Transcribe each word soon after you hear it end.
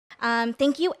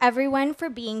Thank you everyone for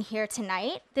being here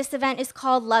tonight. This event is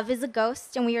called Love is a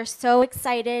Ghost, and we are so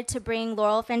excited to bring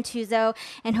Laurel Fantauzzo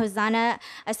and Hossannah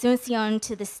Asuncion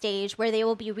to the stage, where they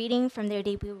will be reading from their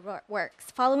debut works.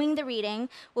 Following the reading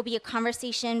will be a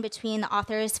conversation between the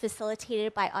authors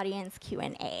facilitated by audience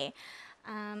Q&A.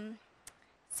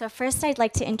 So first, I'd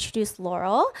like to introduce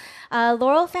Laurel.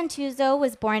 Laurel Fantauzzo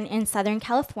was born in Southern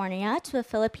California to a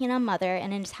Filipino mother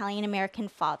and an Italian-American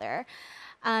father.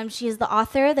 She is the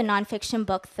author of the nonfiction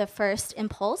book, The First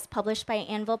Impulse, published by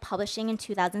Anvil Publishing in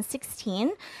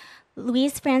 2016.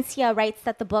 Louise Francia writes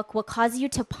that the book will cause you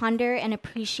to ponder and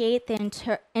appreciate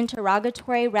the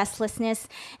interrogatory restlessness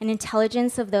and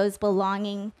intelligence of those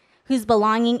whose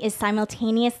belonging is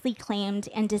simultaneously claimed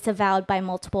and disavowed by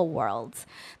multiple worlds.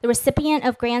 The recipient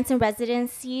of grants and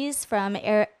residencies from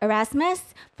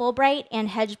Erasmus, Fulbright, and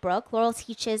Hedgebrook, Laurel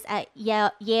teaches at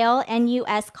Yale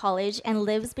NUS College and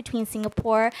lives between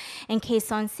Singapore and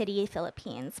Quezon City,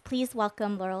 Philippines. Please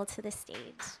welcome Laurel to the stage.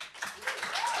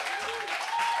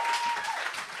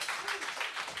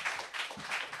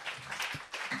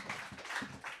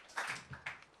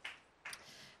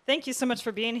 Thank you so much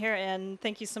for being here, and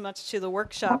thank you so much to the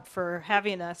workshop for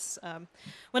having us.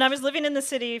 When I was living in the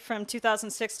city from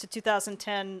 2006 to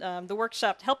 2010, the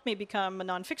workshop helped me become a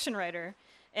nonfiction writer.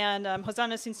 And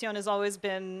Hossannah Asuncion has always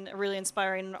been a really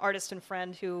inspiring artist and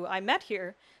friend who I met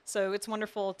here. So it's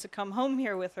wonderful to come home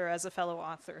here with her as a fellow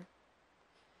author.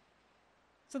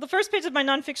 So the first page of my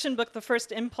nonfiction book, The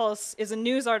First Impulse, is a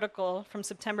news article from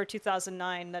September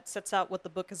 2009 that sets out what the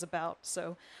book is about.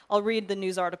 So I'll read the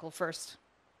news article first.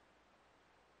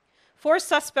 4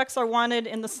 suspects are wanted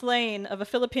in the slaying of a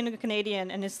Filipino-Canadian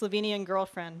and his Slovenian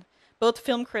girlfriend, both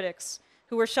film critics,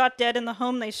 who were shot dead in the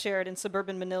home they shared in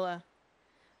suburban Manila.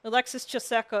 Alexis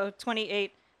Tioseco,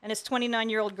 28, and his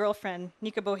 29-year-old girlfriend,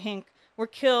 Nika Bohinc, were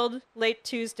killed late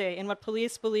Tuesday in what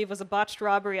police believe was a botched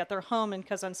robbery at their home in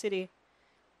Quezon City.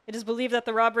 It is believed that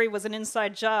the robbery was an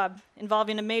inside job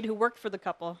involving a maid who worked for the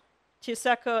couple.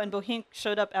 Tioseco and Bohinc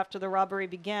showed up after the robbery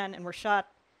began and were shot.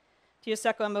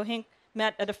 Tioseco and Bohinc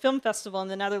met at a film festival in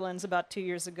the Netherlands about 2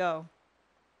 years ago.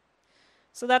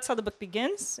 So that's how the book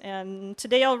begins, and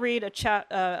today I'll read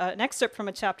an excerpt from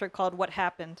a chapter called What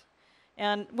Happened.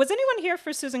 And was anyone here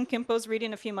for Susan Kimpo's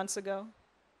reading a few months ago?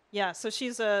 Yeah, so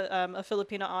she's a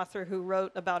Filipino author who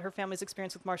wrote about her family's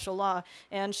experience with martial law,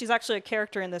 and she's actually a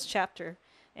character in this chapter.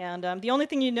 And the only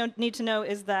thing you need to know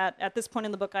is that at this point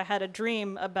in the book I had a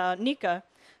dream about Nika.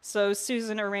 So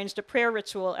Susan arranged a prayer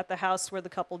ritual at the house where the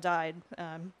couple died.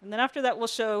 And then after that, we'll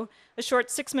show a short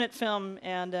 6-minute film,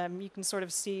 and you can sort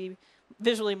of see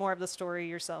visually more of the story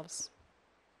yourselves.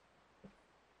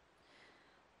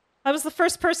 I was the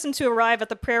first person to arrive at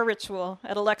the prayer ritual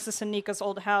at Alexis and Nika's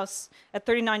old house at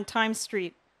 39 Times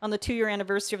Street on the 2-year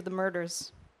anniversary of the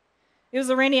murders. It was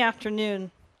a rainy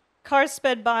afternoon. Cars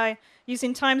sped by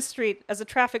using Times Street as a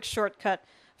traffic shortcut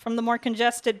from the more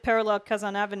congested parallel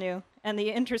Quezon Avenue and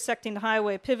the intersecting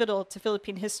highway pivotal to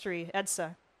Philippine history,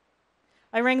 EDSA.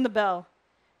 I rang the bell.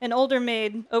 An older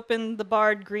maid opened the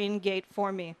barred green gate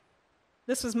for me.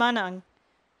 This was Manang.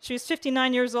 She was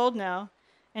 59 years old now,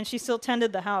 and she still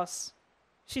tended the house.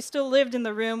 She still lived in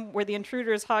the room where the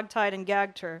intruders hogtied and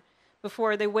gagged her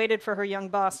before they waited for her young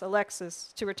boss,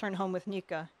 Alexis, to return home with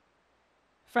Nika.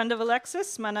 Friend of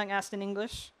Alexis? Manang asked in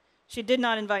English. She did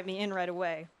not invite me in right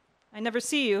away. I never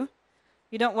see you.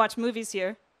 You don't watch movies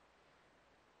here.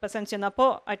 Pasensya na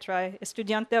po, I try.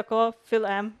 Estudyante ako,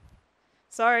 Phil-Am.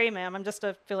 Sorry, ma'am, I'm just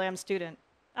a Phil-Am student.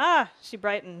 Ah, she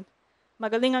brightened.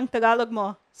 Magaling ang Tagalog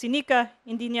mo. Si Nika,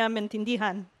 hindi niya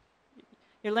maintindihan.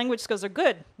 Your language skills are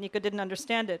good. Nika didn't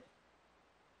understand it.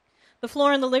 The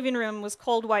floor in the living room was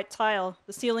cold white tile.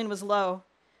 The ceiling was low.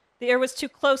 The air was too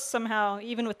close somehow,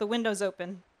 even with the windows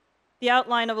open. The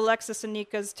outline of Alexis and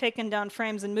Nika's taken down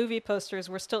frames and movie posters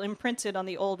were still imprinted on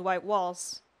the old white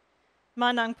walls.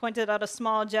 Manang pointed out a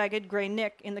small, jagged gray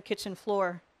nick in the kitchen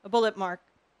floor, a bullet mark.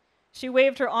 She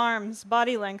waved her arms,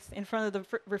 body length, in front of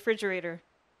the refrigerator.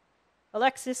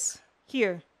 Alexis,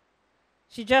 here.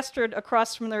 She gestured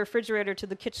across from the refrigerator to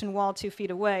the kitchen wall 2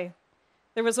 feet away.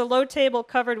 There was a low table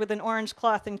covered with an orange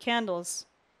cloth and candles.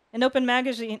 An open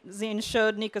magazine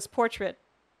showed Nika's portrait.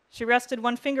 She rested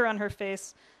one finger on her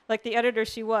face, like the editor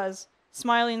she was,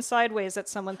 smiling sideways at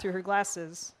someone through her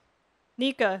glasses.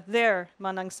 Nika, there,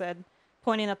 Manang said,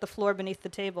 pointing at the floor beneath the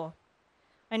table.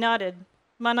 I nodded.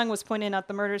 Manang was pointing at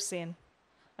the murder scene.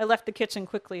 I left the kitchen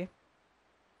quickly.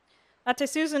 Ate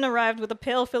Susan arrived with a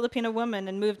pale Filipino woman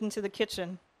and moved into the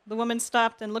kitchen. The woman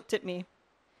stopped and looked at me.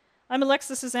 I'm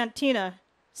Alexis's Aunt Tina.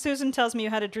 Susan tells me you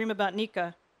had a dream about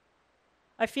Nika.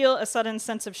 I feel a sudden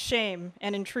sense of shame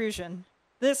and intrusion.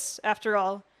 This, after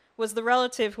all, was the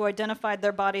relative who identified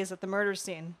their bodies at the murder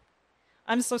scene.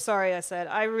 "I'm so sorry," I said.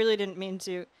 "I really didn't mean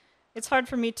to." "It's hard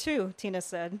for me too," Tina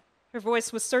said. Her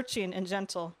voice was searching and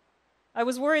gentle. I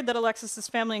was worried that Alexis's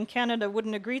family in Canada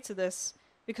wouldn't agree to this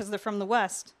because they're from the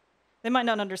West. They might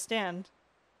not understand.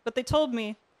 But they told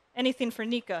me, anything for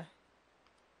Nika.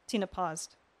 Tina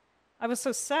paused. I was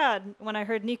so sad when I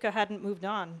heard Nika hadn't moved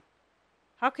on.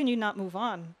 How can you not move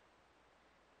on?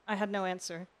 I had no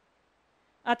answer.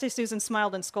 Ate Susan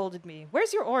smiled and scolded me.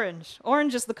 "Where's your orange?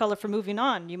 Orange is the color for moving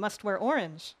on. You must wear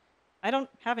orange." "I don't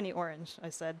have any orange," I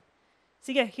said.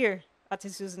 "Sige, here,"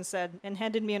 Ate Susan said, and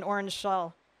handed me an orange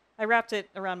shawl. I wrapped it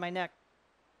around my neck.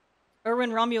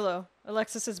 Erwin Romulo,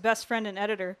 Alexis's best friend and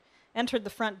editor, entered the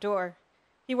front door.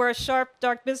 He wore a sharp,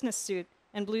 dark business suit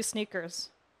and blue sneakers.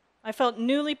 I felt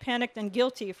newly panicked and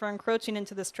guilty for encroaching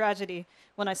into this tragedy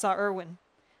when I saw Erwin.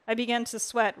 I began to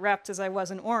sweat, wrapped as I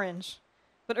was in orange.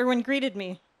 But Erwin greeted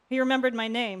me. He remembered my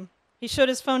name. He showed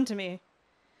his phone to me.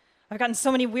 I've gotten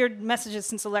so many weird messages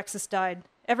since Alexis died.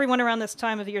 Everyone around this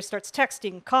time of year starts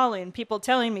texting, calling, people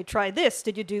telling me, "Try this,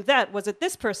 did you do that? Was it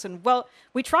this person?" "Well,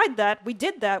 we tried that, we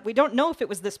did that, we don't know if it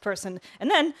was this person." And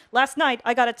then, last night,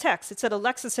 I got a text. It said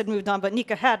Alexis had moved on, but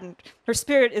Nika hadn't. Her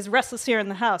spirit is restless here in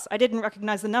the house. I didn't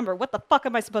recognize the number. What the fuck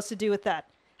am I supposed to do with that?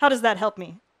 How does that help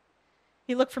me?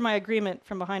 He looked for my agreement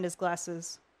from behind his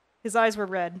glasses. His eyes were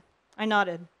red. I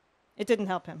nodded. It didn't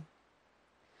help him.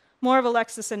 More of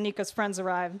Alexis and Nika's friends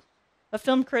arrived. A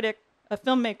film critic, a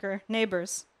filmmaker,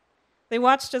 neighbors. They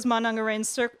watched as Manang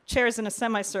arranged chairs in a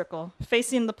semicircle,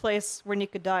 facing the place where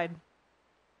Nika died.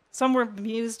 Some were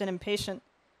bemused and impatient.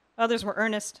 Others were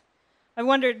earnest. I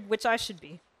wondered which I should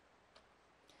be.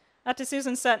 Ate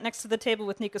Susan sat next to the table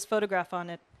with Nika's photograph on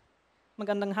it.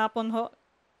 "Magandang hapon ho,"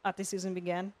 Ate Susan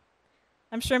began.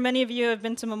 "I'm sure many of you have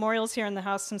been to memorials here in the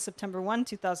house since September 1,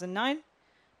 2009,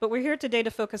 but we're here today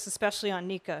to focus especially on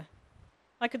Nika.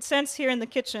 I could sense here in the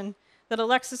kitchen that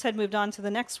Alexis had moved on to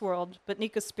the next world, but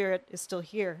Nika's spirit is still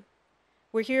here.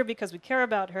 We're here because we care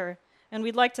about her, and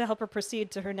we'd like to help her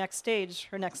proceed to her next stage,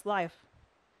 her next life.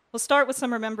 We'll start with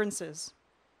some remembrances.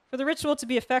 For the ritual to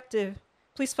be effective,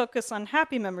 please focus on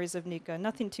happy memories of Nika,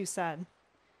 nothing too sad.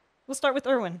 We'll start with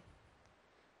Erwin."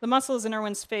 The muscles in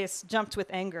Erwin's face jumped with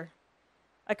anger.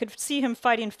 I could see him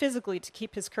fighting physically to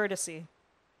keep his courtesy.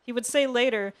 He would say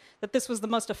later that this was the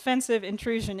most offensive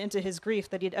intrusion into his grief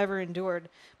that he'd ever endured,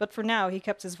 but for now he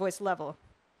kept his voice level.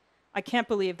 "I can't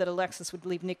believe that Alexis would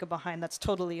leave Nika behind. That's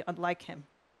totally unlike him."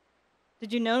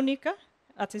 "Did you know Nika?"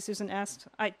 Ate Susan asked.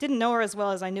 "I didn't know her as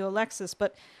well as I knew Alexis,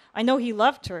 but I know he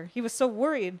loved her. He was so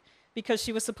worried because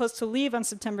she was supposed to leave on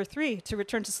September 3 to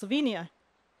return to Slovenia."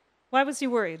 "Why was he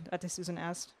worried?" Ate Susan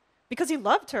asked. "Because he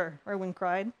loved her," Erwin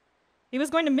cried. "He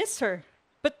was going to miss her.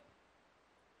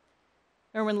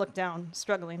 Erwin looked down,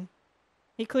 struggling.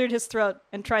 He cleared his throat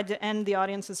and tried to end the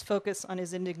audience's focus on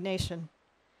his indignation.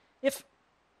 If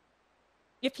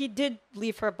he did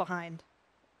leave her behind,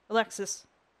 Alexis,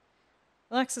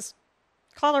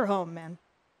 call her home, man."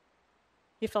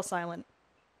 He fell silent.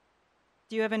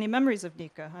 "Do you have any memories of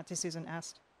Nika?" Ate Susan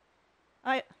asked.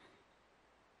 I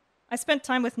spent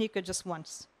time with Nika just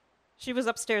once. She was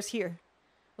upstairs here.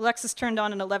 Alexis turned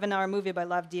on an 11-hour movie by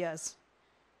Lav Diaz.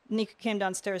 Nika came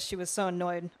downstairs. She was so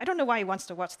annoyed. "I don't know why he wants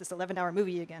to watch this 11-hour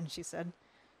movie again," she said.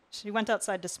 She went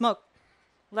outside to smoke.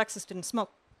 Alexis didn't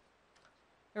smoke.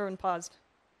 Erwin paused.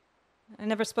 "I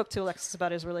never spoke to Alexis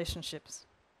about his relationships.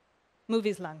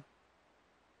 Movies lang."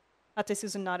 Ate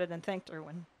Susan nodded and thanked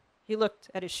Erwin. He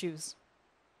looked at his shoes.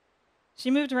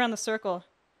 She moved around the circle.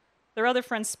 Their other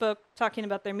friends spoke, talking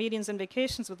about their meetings and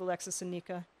vacations with Alexis and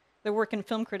Nika, their work in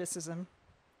film criticism.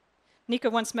 Nika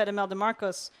once met Imelda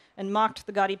Marcos and mocked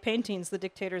the gaudy paintings the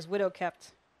dictator's widow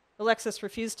kept. Alexis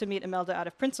refused to meet Imelda out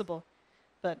of principle,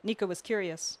 but Nika was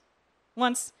curious.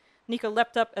 Once, Nika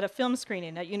leapt up at a film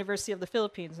screening at University of the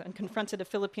Philippines and confronted a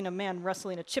Filipino man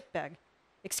rustling a chip bag.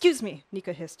 "Excuse me,"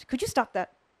 Nika hissed. "Could you stop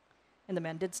that?" And the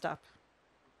man did stop.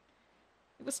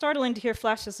 It was startling to hear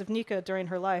flashes of Nika during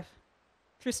her life.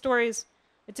 Through stories,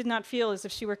 it did not feel as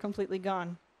if she were completely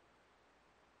gone.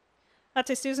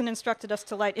 Ate Susan instructed us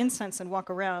to light incense and walk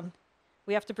around.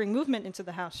 "We have to bring movement into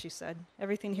the house," she said.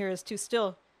 "Everything here is too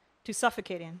still, too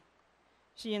suffocating."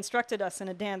 She instructed us in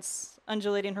a dance,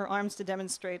 undulating her arms to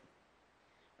demonstrate.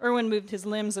 Erwin moved his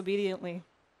limbs obediently.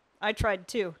 I tried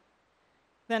too.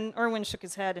 Then Erwin shook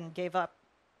his head and gave up.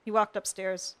 He walked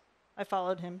upstairs. I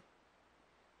followed him.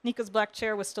 Nika's black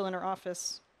chair was still in her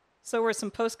office. So were some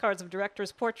postcards of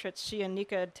directors' portraits she and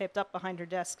Nika had taped up behind her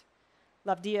desk.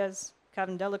 Lav Diaz,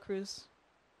 Kevin Dela Cruz.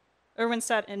 Erwin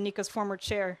sat in Nika's former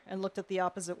chair and looked at the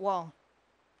opposite wall.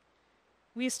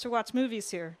 "We used to watch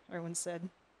movies here," Erwin said.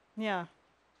 "Yeah."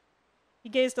 He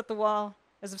gazed at the wall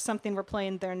as if something were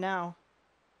playing there now.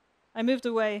 I moved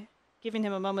away, giving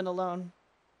him a moment alone.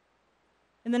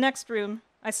 In the next room,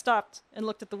 I stopped and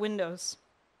looked at the windows.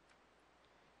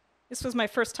 This was my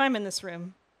first time in this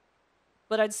room,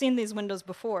 but I'd seen these windows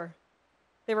before.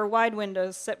 They were wide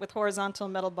windows set with horizontal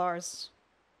metal bars.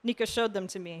 Nika showed them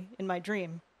to me in my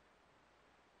dream.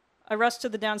 I rushed to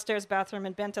the downstairs bathroom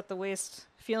and bent at the waist,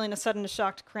 feeling a sudden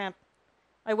shocked cramp.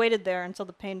 I waited there until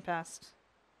the pain passed.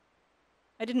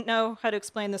 I didn't know how to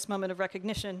explain this moment of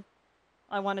recognition.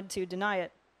 I wanted to deny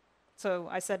it, so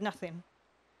I said nothing.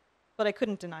 But I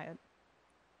couldn't deny it.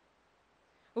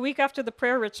 A week after the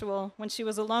prayer ritual, when she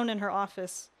was alone in her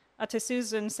office, Ate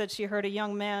Susan said she heard a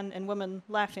young man and woman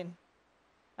laughing.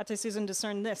 Ate Susan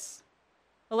discerned this.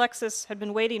 Alexis had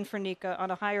been waiting for Nika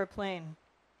on a higher plane.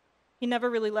 He never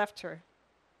really left her.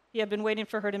 He had been waiting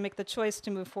for her to make the choice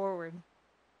to move forward.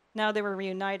 Now they were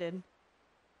reunited,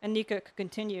 and Nika could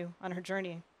continue on her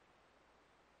journey.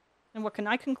 And what can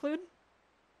I conclude?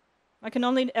 I can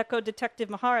only echo Detective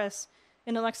Maharas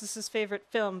in Alexis's favorite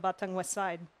film, Batang West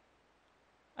Side.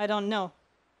 I don't know.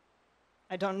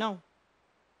 I don't know.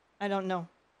 I don't know.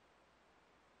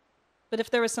 But if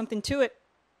there was something to it,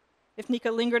 if Nika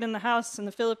lingered in the house in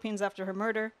the Philippines after her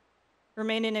murder,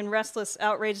 remaining in restless,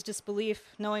 outraged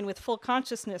disbelief, knowing with full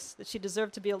consciousness that she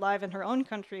deserved to be alive in her own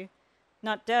country,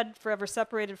 not dead, forever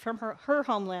separated from her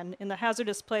homeland in the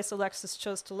hazardous place Alexis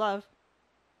chose to love,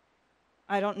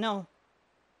 I don't know.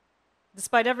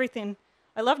 Despite everything,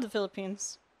 I loved the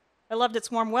Philippines. I loved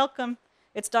its warm welcome,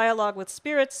 its dialogue with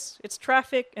spirits, its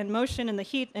traffic and motion in the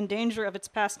heat and danger of its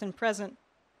past and present.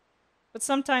 But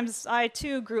sometimes I,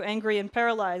 too, grew angry and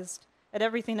paralyzed at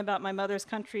everything about my mother's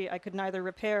country I could neither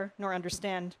repair nor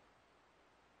understand.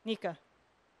 Nika,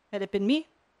 had it been me,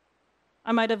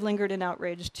 I might have lingered in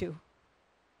outrage, too.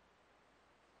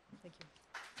 Thank you.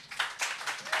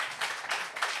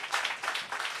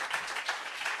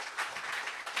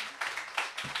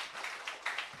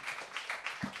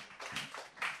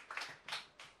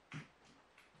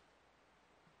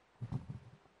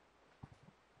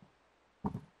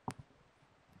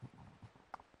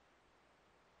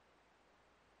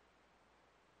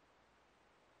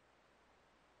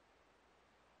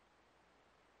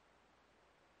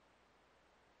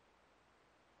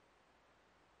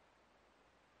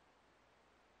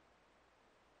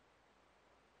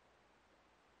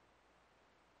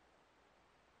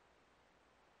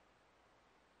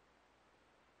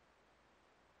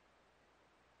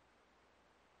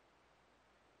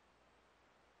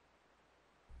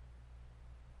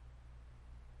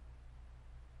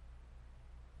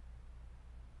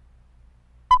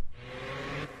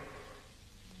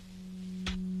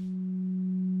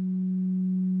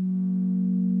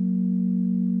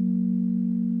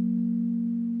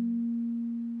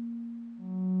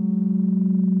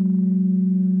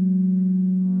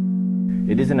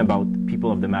 It isn't about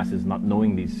people of the masses not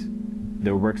knowing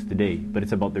their works today, but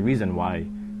it's about the reason why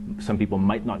some people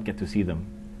might not get to see them.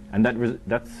 And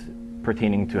that's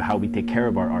pertaining to how we take care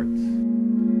of our arts.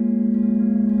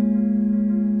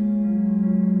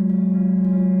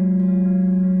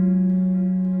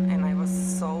 And I was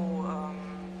so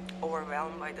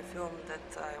overwhelmed by the film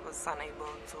that I was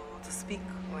unable to speak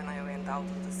when I went out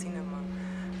of the cinema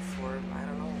for, I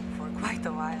don't know, for quite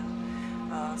a while.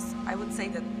 So I would say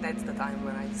that that's the time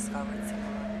when I discovered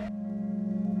cinema.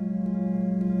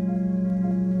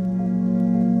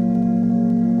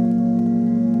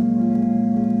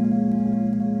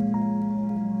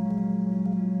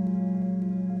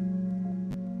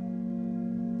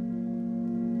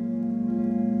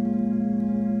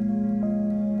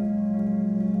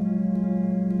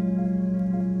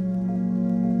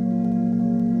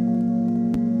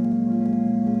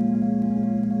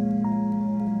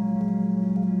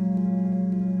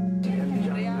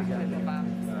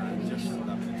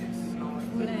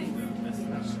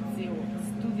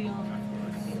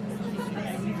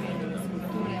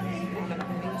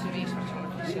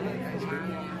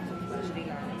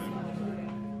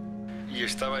 Y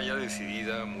estaba ya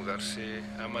decidida a mudarse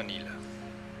a Manila,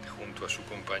 junto a su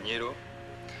compañero,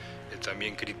 el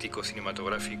también crítico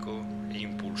cinematográfico e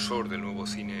impulsor del nuevo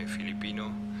cine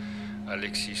filipino,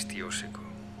 Alexis Tioseco.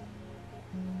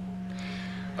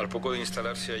 Al poco de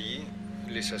instalarse allí,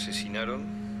 les asesinaron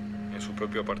en su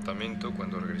propio apartamento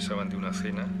cuando regresaban de una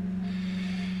cena,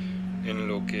 en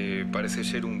lo que parece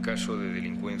ser un caso de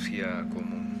delincuencia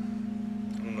común,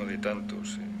 uno de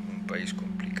tantos en un país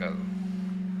complicado.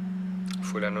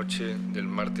 Fue la noche del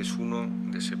martes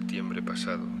 1 de septiembre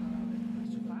pasado.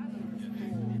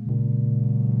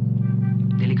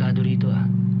 Delikado rito ah.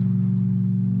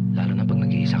 Lalo na pag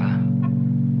nag-iisa ka.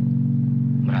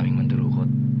 Maraming manduruko.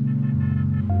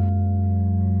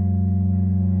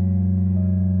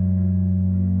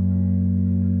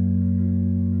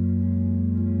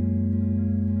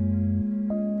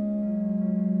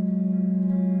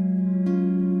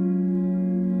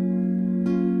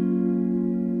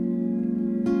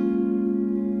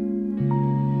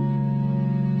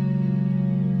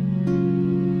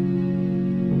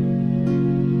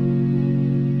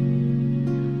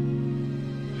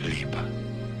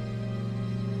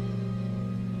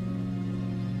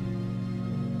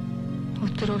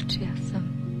 Otročia som.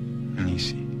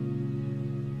 Nisi.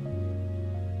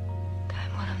 To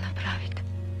moram napraviti.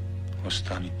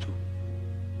 Ostani tu.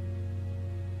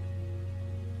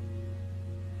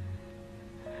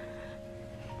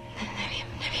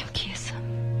 Neviem, kje som.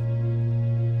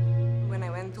 When I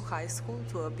went to high school,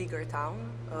 to a bigger town,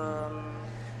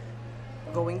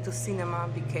 going to cinema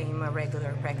became a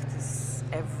regular practice.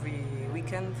 Every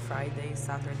weekend, Fridays,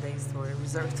 Saturdays were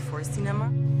reserved for cinema.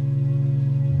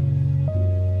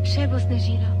 Šebo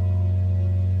snežilo.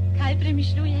 Kaj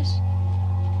premišljuješ?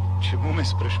 Čemu me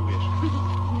sprašuješ?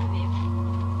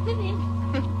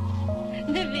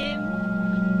 Ne vem.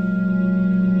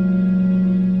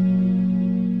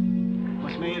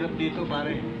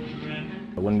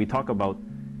 When we talk about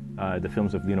the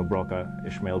films of Lino Broca,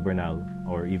 Ishmael Bernal,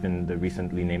 or even the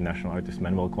recently named national artist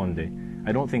Manuel Conde,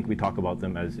 I don't think we talk about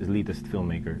them as elitist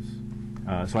filmmakers.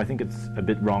 So I think it's a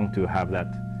bit wrong to have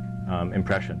that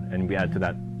impression, and we add to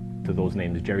those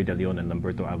names Jerry De Leon and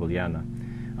Lamberto Avellana.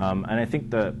 And I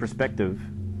think the perspective,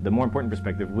 the more important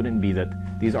perspective, wouldn't be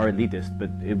that these are elitist, but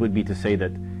it would be to say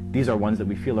that these are ones that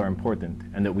we feel are important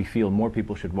and that we feel more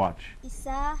people should watch.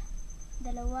 Isa,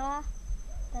 dalawa,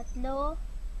 tatlo,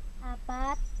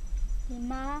 apat,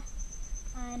 lima,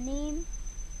 anim,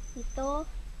 pito,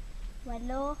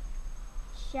 walo,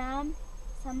 siyam,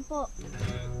 sampo.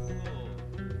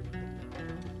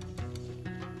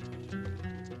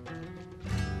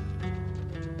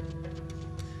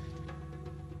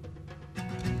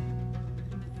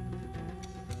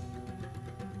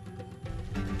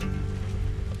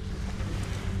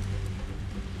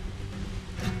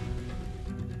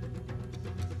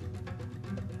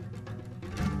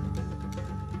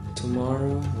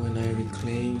 Tomorrow, when I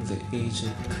reclaim the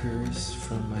ancient curse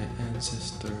from my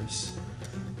ancestors,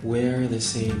 wear the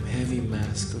same heavy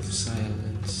mask of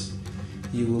silence.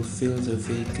 You will fill the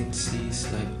vacancies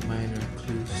like minor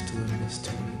clues to a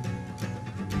mystery.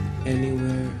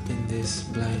 Anywhere in this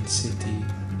blind city,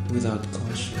 without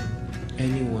caution,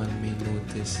 anyone may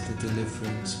notice the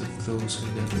deliverance of those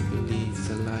who never believe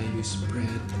the lie you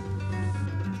spread.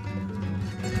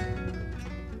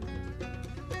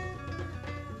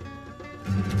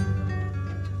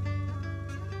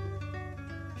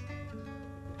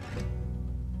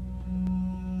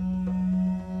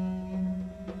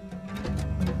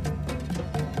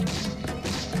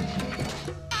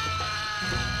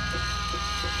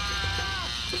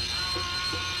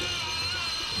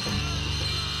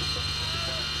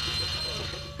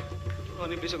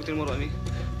 Ronnie, please sagutin mo, Ronnie.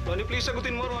 Ronnie, please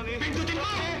sagutin mo, Ronnie. Pindutin mo!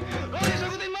 Ronnie,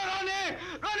 sagutin mo, Ronnie!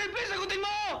 Ronnie, please sagutin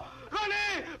mo!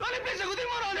 Ronnie! Ronnie, please sagutin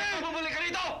mo, Ronnie! Bumalik ka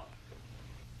rito!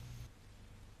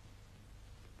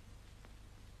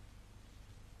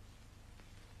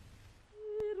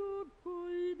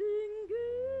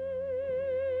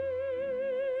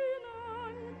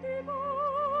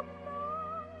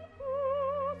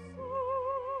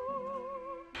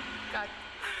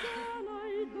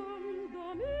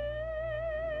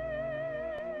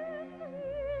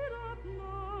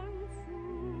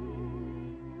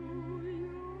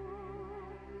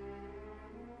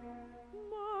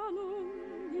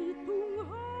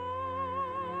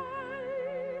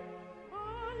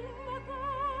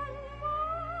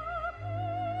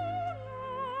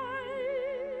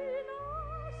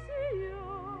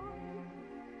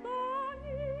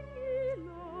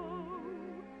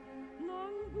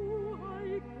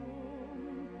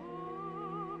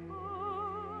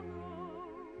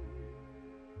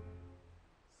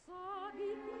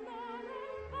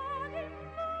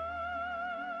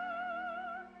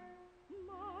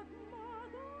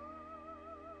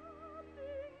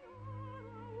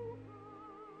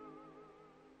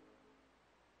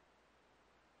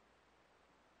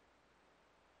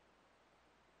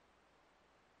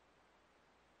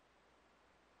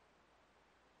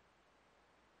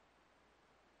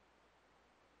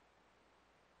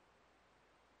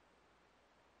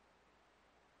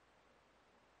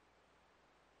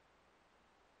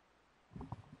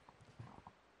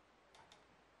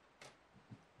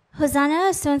 Hossannah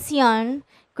Asuncion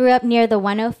grew up near the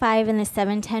 105 and the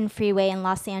 710 freeway in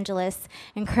Los Angeles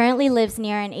and currently lives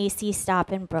near an AC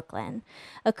stop in Brooklyn.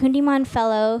 A Kundiman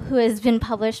Fellow who has been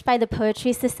published by the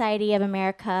Poetry Society of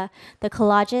America, The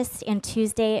Collagist, and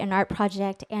Tuesday, an art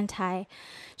project, Anti.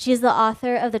 She is the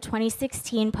author of the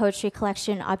 2016 poetry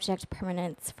collection Object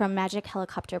Permanence from Magic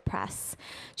Helicopter Press.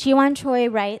 Chiwan Choi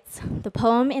writes, "The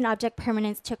poem in Object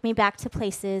Permanence took me back to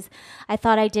places I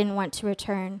thought I didn't want to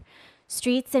return.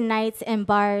 Streets and nights and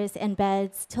bars and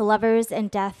beds, to lovers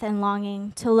and death and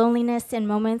longing, to loneliness and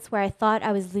moments where I thought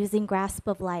I was losing grasp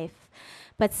of life.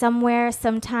 But somewhere,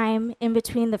 sometime, in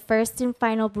between the first and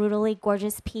final brutally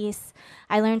gorgeous piece,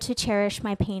 I learned to cherish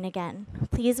my pain again.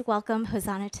 Please welcome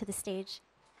Hossannah to the stage.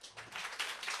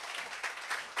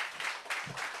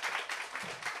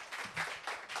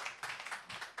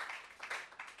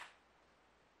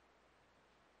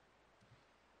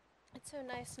 It's so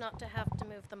nice not to have to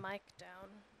move the mic down.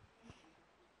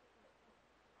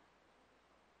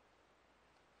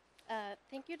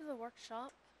 Thank you to the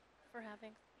workshop for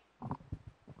having.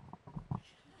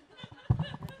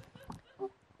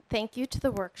 Thank you to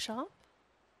the workshop.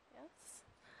 Yes.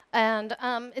 And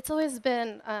it's always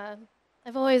been,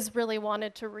 I've always really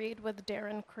wanted to read with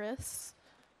Darren Criss.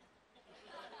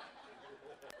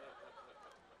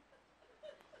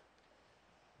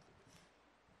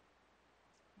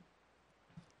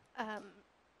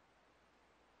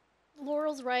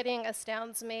 Laurel's writing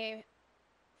astounds me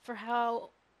for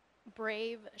how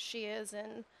brave she is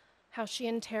and how she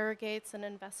interrogates and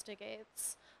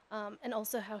investigates, and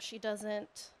also how she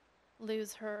doesn't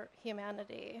lose her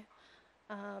humanity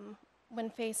when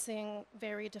facing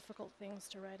very difficult things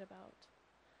to write about.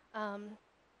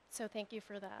 So thank you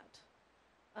for that.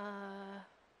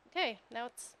 Okay, now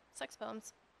it's sex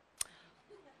poems.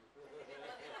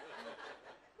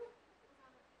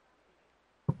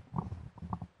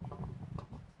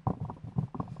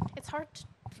 It's hard to...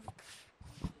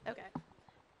 Okay.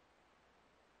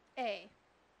 A.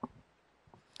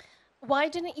 Why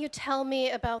didn't you tell me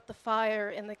about the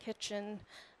fire in the kitchen?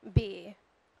 B.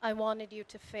 I wanted you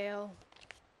to fail.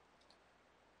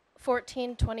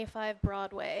 1425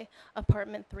 Broadway,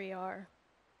 apartment 3R.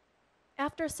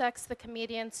 After sex, the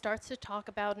comedian starts to talk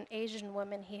about an Asian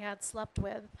woman he had slept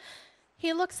with.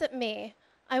 He looks at me.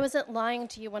 I wasn't lying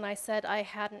to you when I said I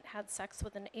hadn't had sex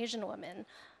with an Asian woman.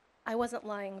 I wasn't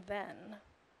lying then.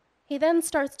 He then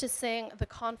starts to sing The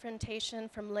Confrontation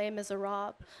from Les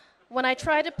Miserables. When I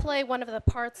try to play one of the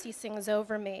parts he sings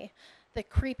over me, the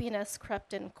creepiness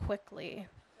crept in quickly.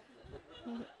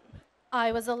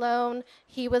 I was alone,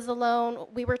 he was alone,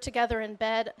 we were together in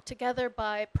bed, together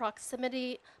by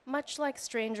proximity, much like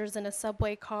strangers in a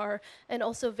subway car, and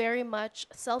also very much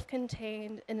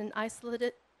self-contained in an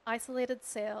isolated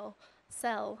cell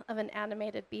of an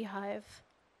animated beehive.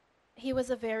 He was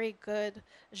a very good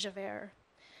Javert.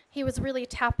 He was really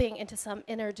tapping into some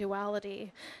inner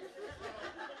duality.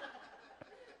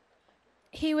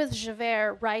 He was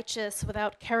Javert, righteous,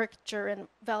 without caricature, and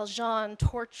Valjean,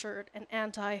 tortured and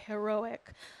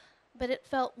anti-heroic. But it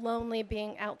felt lonely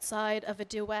being outside of a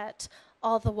duet,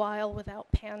 all the while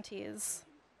without panties.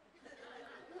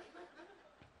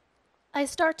 I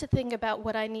start to think about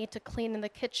what I need to clean in the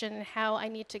kitchen and how I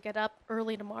need to get up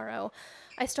early tomorrow.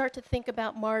 I start to think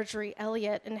about Marjorie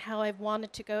Elliott and how I've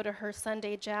wanted to go to her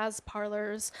Sunday jazz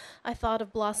parlors. I thought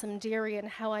of Blossom Dearie and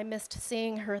how I missed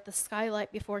seeing her at the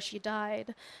Skylight before she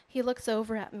died. He looks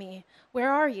over at me.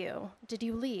 Where are you? Did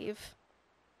you leave?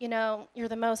 You know, you're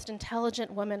the most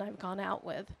intelligent woman I've gone out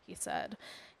with, he said.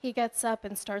 He gets up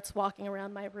and starts walking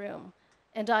around my room.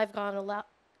 And I've gone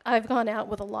out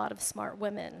with a lot of smart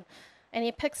women. And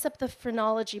he picks up the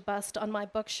phrenology bust on my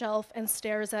bookshelf and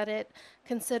stares at it,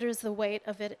 considers the weight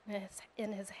of it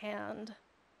in his hand.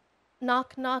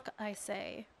 Knock, knock, I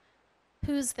say.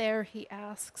 Who's there, he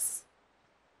asks.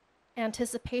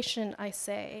 Anticipation, I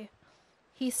say.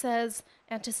 He says,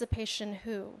 anticipation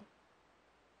who?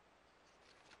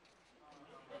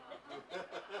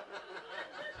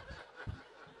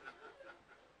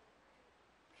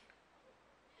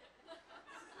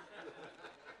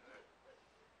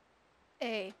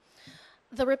 A.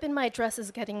 The rip in my dress is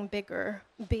getting bigger.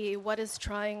 B. What is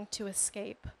trying to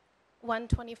escape?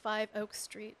 125 Oak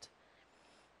Street.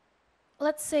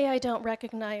 Let's say I don't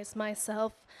recognize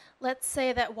myself. Let's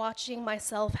say that watching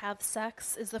myself have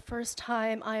sex is the first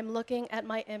time I'm looking at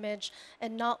my image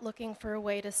and not looking for a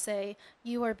way to say,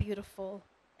 you are beautiful.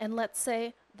 And let's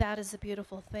say that is a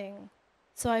beautiful thing.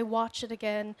 So I watch it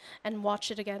again and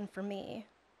watch it again for me.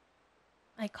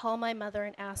 I call my mother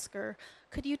and ask her,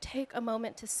 could you take a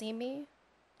moment to see me?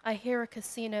 I hear a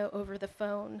casino over the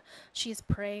phone. She's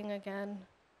praying again.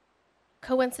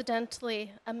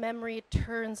 Coincidentally, a memory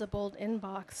turns a bold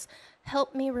inbox.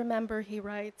 Help me remember, he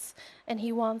writes, and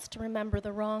he wants to remember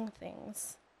the wrong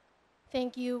things.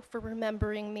 Thank you for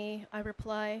remembering me, I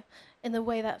reply, in the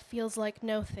way that feels like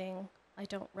no thing I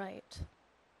don't write.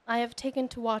 I have taken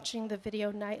to watching the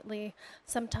video nightly.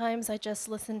 Sometimes I just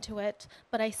listen to it,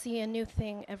 but I see a new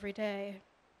thing every day.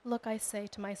 Look, I say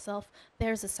to myself,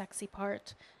 there's a sexy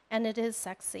part, and it is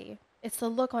sexy. It's the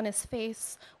look on his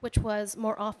face, which was,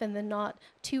 more often than not,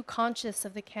 too conscious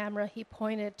of the camera he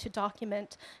pointed to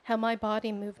document how my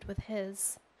body moved with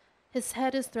his. His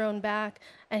head is thrown back,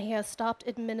 and he has stopped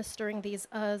administering these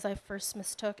uhs I first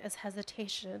mistook as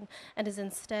hesitation, and is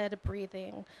instead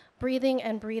breathing. Breathing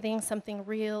and breathing something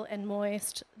real and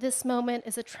moist. This moment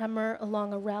is a tremor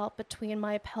along a route between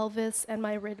my pelvis and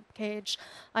my rib cage.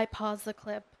 I pause the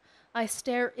clip. I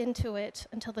stare into it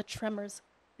until the tremors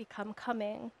become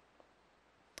coming.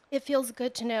 It feels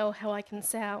good to know how I can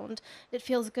sound. It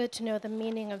feels good to know the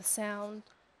meaning of sound.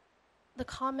 The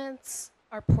comments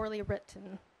are poorly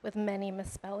written, with many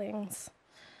misspellings.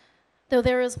 Though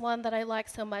there is one that I like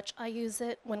so much, I use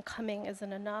it when coming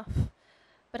isn't enough.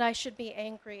 But I should be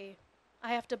angry.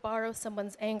 I have to borrow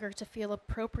someone's anger to feel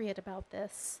appropriate about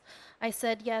this. I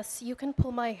said, yes, you can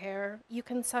pull my hair, you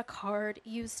can suck hard,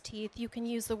 use teeth, you can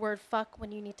use the word fuck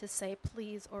when you need to say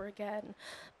please or again.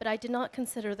 But I did not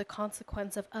consider the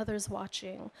consequence of others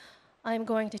watching. I am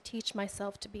going to teach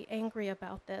myself to be angry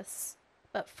about this.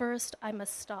 But first, I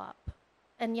must stop.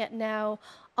 And yet now,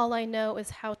 all I know is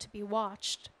how to be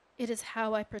watched. It is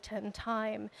how I pretend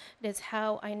time. It is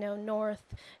how I know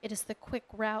north. It is the quick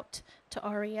route to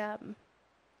REM.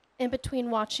 In between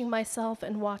watching myself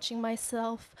and watching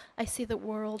myself, I see the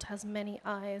world has many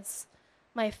eyes.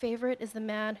 My favorite is the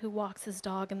man who walks his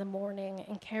dog in the morning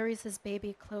and carries his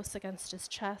baby close against his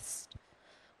chest.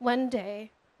 One day,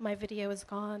 my video is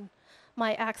gone.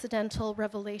 My accidental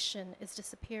revelation is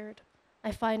disappeared.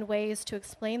 I find ways to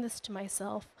explain this to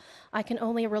myself. I can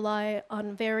only rely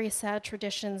on very sad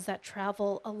traditions that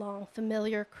travel along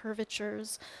familiar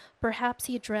curvatures. Perhaps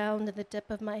he drowned in the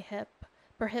dip of my hip.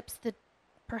 Perhaps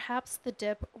the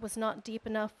dip was not deep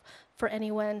enough for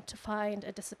anyone to find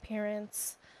a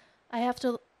disappearance. I have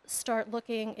to start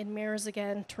looking in mirrors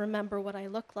again to remember what I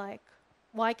look like.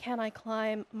 Why can't I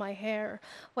climb my hair?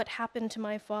 What happened to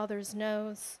my father's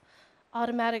nose?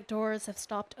 Automatic doors have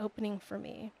stopped opening for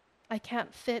me. I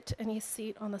can't fit any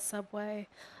seat on the subway.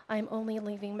 I'm only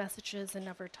leaving messages and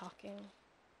never talking.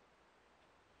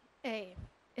 A,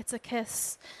 it's a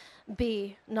kiss.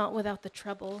 B, not without the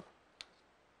trouble.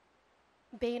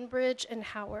 Bainbridge and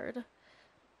Howard.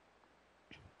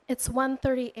 It's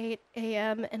 1:38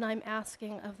 a.m. and I'm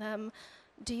asking of them,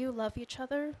 do you love each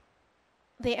other?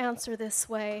 They answer this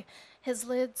way. His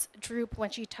lids droop when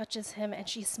she touches him and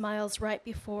she smiles right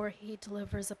before he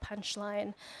delivers a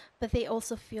punchline, but they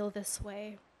also feel this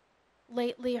way.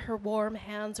 Lately, her warm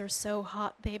hands are so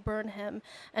hot they burn him,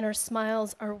 and her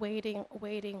smiles are waiting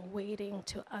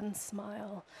to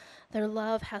unsmile. Their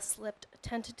love has slipped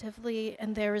tentatively,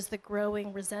 and there is the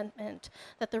growing resentment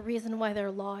that the reason why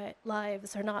their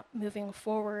lives are not moving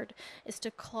forward is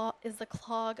the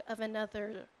clog of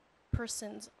another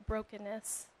person's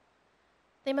brokenness.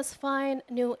 They must find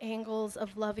new angles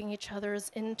of loving each other's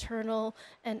internal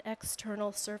and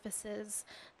external surfaces.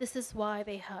 This is why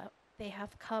they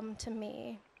have come to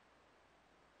me.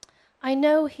 I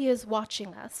know he is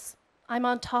watching us. I'm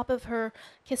on top of her,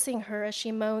 kissing her as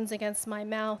she moans against my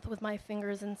mouth with my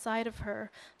fingers inside of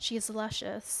her. She is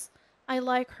luscious. I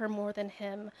like her more than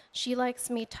him. She likes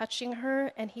me touching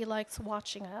her, and he likes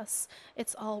watching us.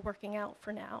 It's all working out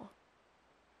for now.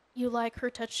 You like her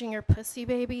touching your pussy,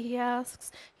 baby, he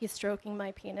asks. He's stroking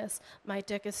my penis. My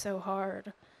dick is so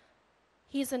hard.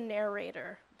 He's a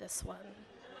narrator, this one.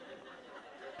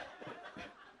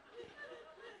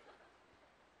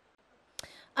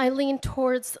 I lean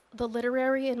towards the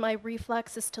literary, and my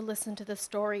reflex is to listen to the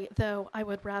story, though I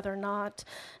would rather not.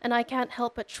 And I can't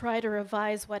help but try to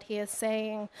revise what he is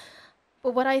saying.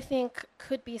 But what I think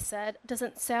could be said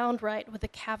doesn't sound right with the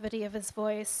cavity of his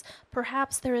voice.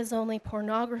 Perhaps there is only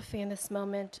pornography in this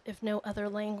moment if no other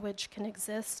language can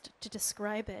exist to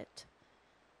describe it.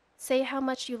 Say how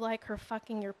much you like her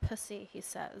fucking your pussy, he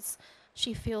says.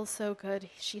 She feels so good,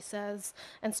 she says,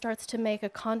 and starts to make a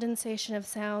condensation of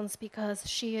sounds because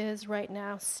she is right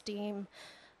now steam.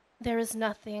 There is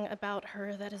nothing about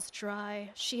her that is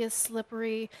dry. She is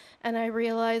slippery, and I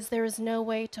realize there is no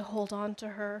way to hold on to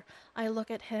her. I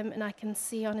look at him, and I can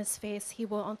see on his face he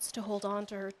wants to hold on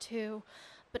to her too.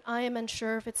 But I am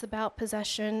unsure if it's about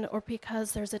possession or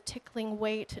because there's a tickling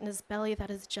weight in his belly that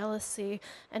is jealousy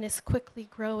and is quickly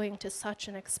growing to such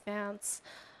an expanse.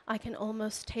 I can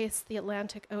almost taste the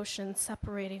Atlantic Ocean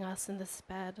separating us in this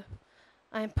bed.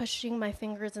 I am pushing my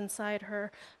fingers inside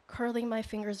her, curling my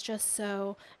fingers just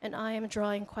so, and I am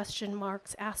drawing question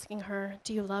marks, asking her,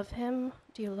 do you love him?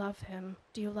 Do you love him?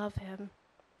 Do you love him?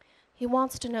 He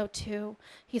wants to know too.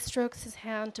 He strokes his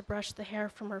hand to brush the hair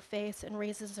from her face and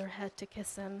raises her head to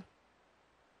kiss him.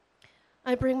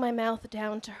 I bring my mouth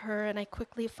down to her and I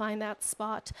quickly find that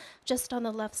spot just on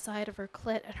the left side of her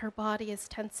clit, and her body is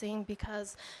tensing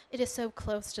because it is so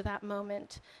close to that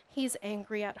moment. He's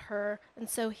angry at her, and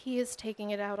so he is taking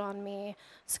it out on me,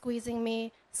 squeezing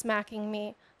me, smacking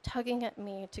me, tugging at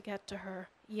me to get to her.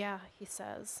 Yeah, he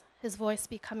says, his voice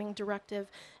becoming directive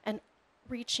and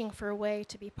reaching for a way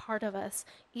to be part of us.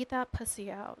 Eat that pussy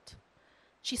out.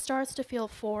 She starts to feel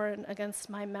foreign against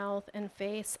my mouth and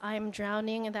face. I am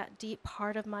drowning in that deep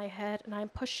part of my head, and I'm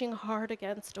pushing hard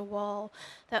against a wall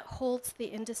that holds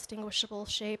the indistinguishable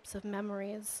shapes of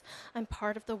memories. I'm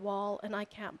part of the wall, and I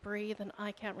can't breathe, and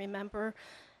I can't remember,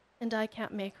 and I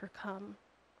can't make her come.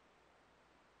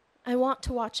 I want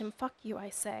to watch him fuck you,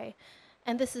 I say,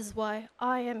 and this is why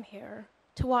I am here.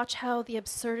 To watch how the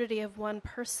absurdity of one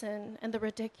person and the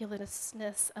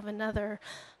ridiculousness of another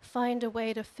find a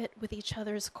way to fit with each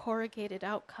other's corrugated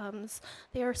outcomes.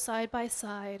 They are side by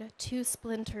side, two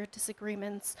splintered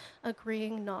disagreements,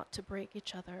 agreeing not to break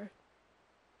each other.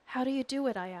 How do you do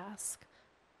it, I ask?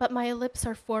 But my lips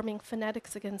are forming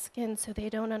phonetics against skin, so they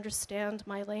don't understand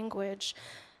my language.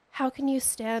 How can you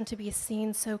stand to be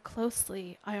seen so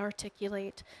closely? I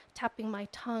articulate, tapping my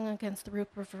tongue against the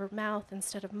roof of her mouth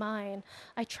instead of mine.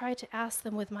 I try to ask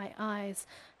them with my eyes,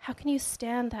 how can you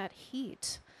stand that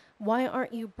heat? Why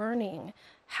aren't you burning?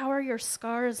 How are your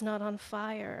scars not on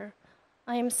fire?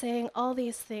 I am saying all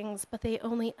these things, but they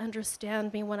only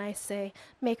understand me when I say,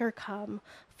 make her come,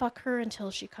 fuck her until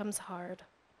she comes hard.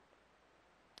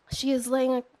 She is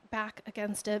laying back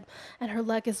against him, and her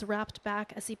leg is wrapped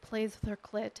back as he plays with her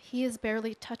clit. He is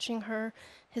barely touching her,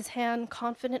 his hand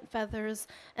confident feathers,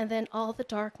 and then all the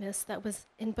darkness that was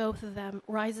in both of them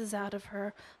rises out of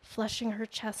her, flushing her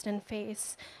chest and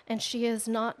face, and she is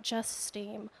not just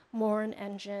steam, more an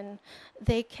engine.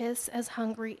 They kiss as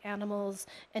hungry animals,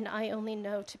 and I only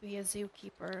know to be a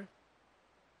zookeeper.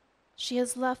 She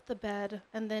has left the bed,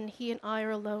 and then he and I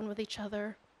are alone with each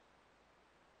other.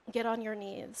 Get on your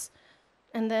knees.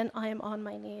 And then I am on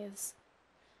my knees.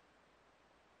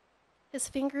 His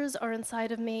fingers are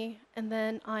inside of me, and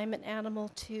then I'm an animal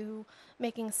too,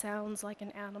 making sounds like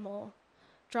an animal.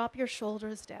 Drop your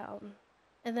shoulders down.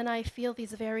 And then I feel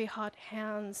these very hot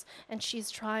hands, and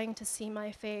she's trying to see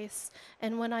my face,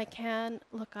 and when I can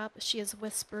look up, she is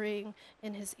whispering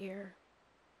in his ear.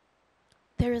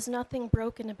 There is nothing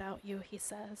broken about you, he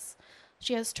says.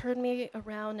 She has turned me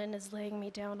around and is laying me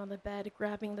down on the bed,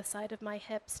 grabbing the side of my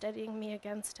hip, steadying me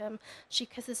against him. She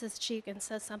kisses his cheek and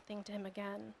says something to him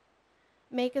again.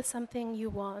 Make us something you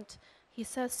want, he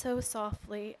says so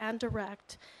softly and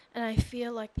direct, and I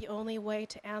feel like the only way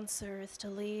to answer is to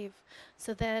leave.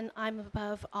 So then I'm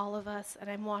above all of us, and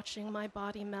I'm watching my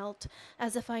body melt,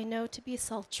 as if I know to be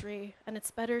sultry, and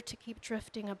it's better to keep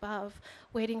drifting above,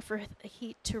 waiting for the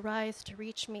heat to rise to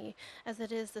reach me, as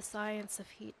it is the science of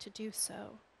heat to do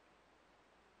so.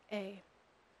 A.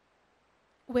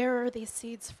 Where are these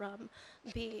seeds from?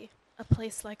 B. A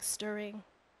place like Stirring.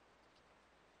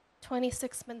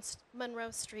 26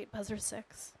 Monroe Street, buzzer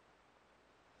 6.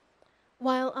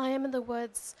 While I am in the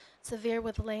woods, severe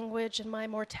with language and my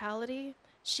mortality,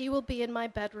 she will be in my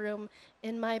bedroom,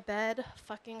 in my bed,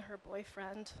 fucking her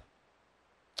boyfriend.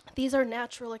 These are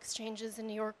natural exchanges in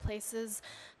New York places,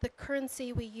 the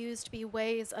currency we use to be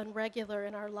ways unregular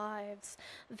in our lives,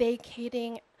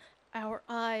 vacating our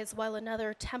eyes while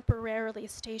another temporarily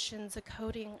stations a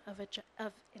coating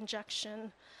of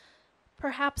injection.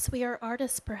 Perhaps we are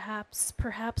artists,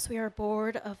 perhaps we are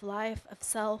bored of life, of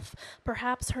self.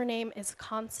 Perhaps her name is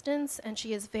Constance, and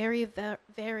she is very,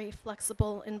 very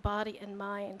flexible in body and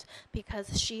mind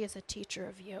because she is a teacher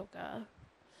of yoga.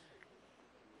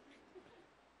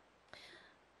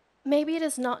 Maybe it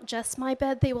is not just my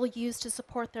bed they will use to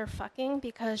support their fucking,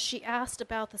 because she asked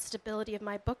about the stability of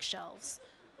my bookshelves.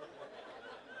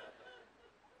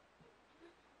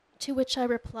 To which I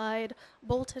replied,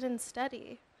 bolted and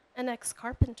steady. An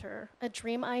ex-carpenter, a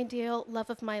dream ideal, love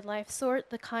of my life sort,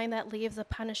 the kind that leaves a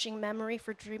punishing memory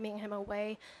for dreaming him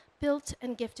away, built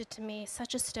and gifted to me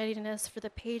such a steadiness for the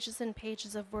pages and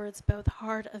pages of words, both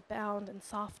hard of bound and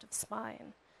soft of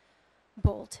spine.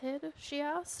 Bolted, she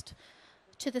asked.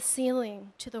 To the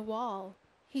ceiling, to the wall.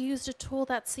 He used a tool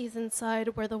that sees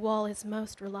inside where the wall is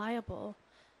most reliable.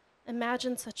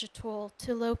 Imagine such a tool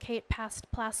to locate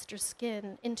past plaster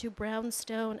skin into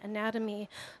brownstone anatomy,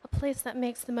 a place that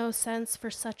makes the most sense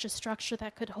for such a structure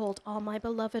that could hold all my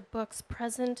beloved books,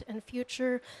 present and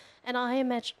future, and I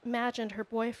imagined her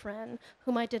boyfriend,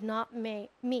 whom I did not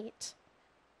meet,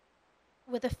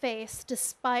 with a face,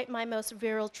 despite my most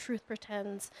virile truth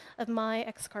pretends, of my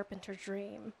ex-carpenter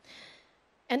dream.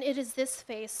 And it is this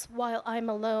face, while I'm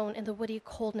alone in the woody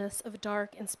coldness of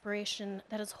dark inspiration,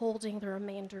 that is holding the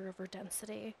remainder of her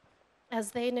density.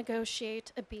 As they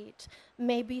negotiate a beat,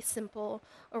 maybe simple,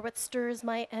 or what stirs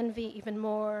my envy even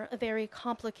more, a very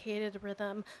complicated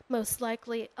rhythm, most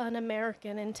likely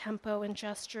un-American in tempo and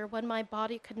gesture, one my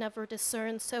body could never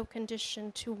discern, so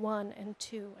conditioned to 1 and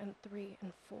 2 and 3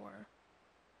 and 4.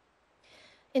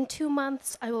 In 2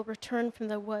 months, I will return from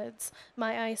the woods,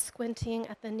 my eyes squinting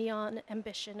at the neon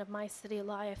ambition of my city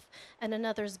life and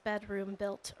another's bedroom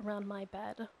built around my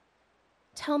bed.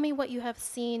 Tell me what you have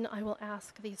seen, I will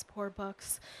ask these poor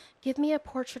books. Give me a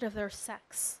portrait of their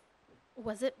sex.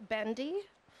 Was it bendy?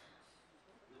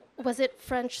 Was it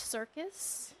French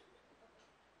circus?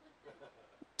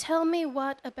 Tell me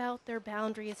what about their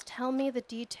boundaries. Tell me the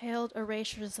detailed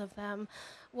erasures of them.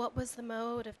 What was the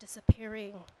mode of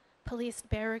disappearing? Policed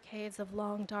barricades of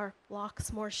long dark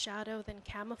blocks, more shadow than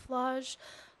camouflage,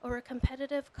 or a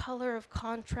competitive color of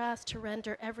contrast to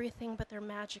render everything but their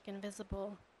magic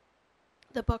invisible?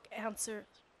 The books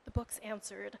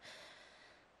answered.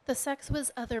 The sex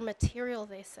was other material,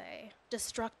 they say,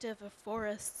 destructive of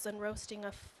forests and roasting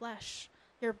of flesh.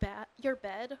 Your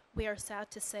bed, we are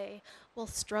sad to say, will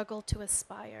struggle to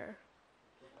aspire.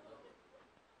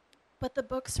 But the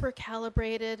books were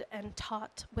calibrated and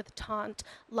taught with taunt.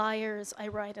 Liars, I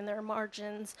write in their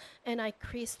margins, and I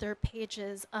crease their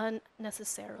pages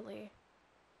unnecessarily.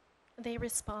 They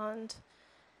respond,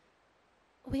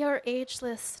 we are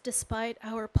ageless despite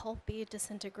our pulpy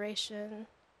disintegration.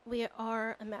 We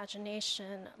are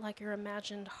imagination, like your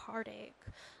imagined heartache,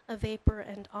 a vapor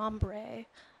and ombre,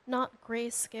 not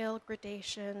grayscale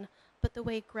gradation, but the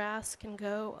way grass can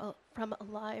go from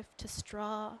alive to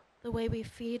straw, the way we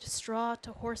feed straw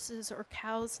to horses or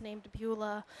cows named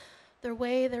Beulah, the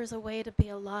way there's a way to be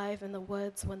alive in the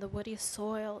woods when the woody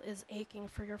soil is aching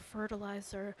for your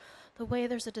fertilizer, the way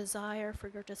there's a desire for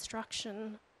your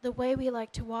destruction, the way we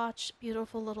like to watch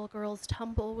beautiful little girls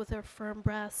tumble with their firm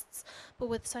breasts, but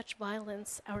with such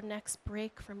violence our necks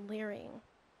break from leering,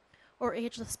 or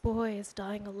ageless boys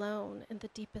dying alone in the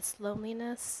deepest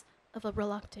loneliness of a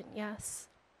reluctant yes.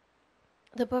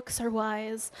 The books are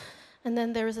wise, and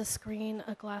then there is a screen,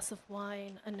 a glass of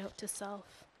wine, a note to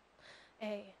self.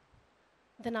 A.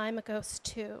 Then I'm a ghost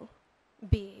too.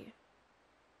 B.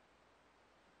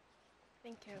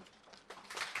 Thank you.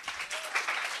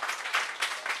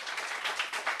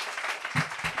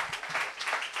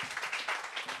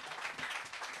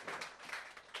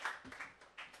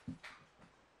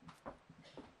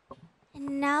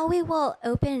 Now we will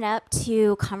open it up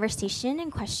to conversation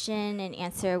and question and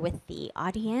answer with the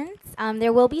audience.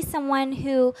 There will be someone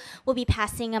who will be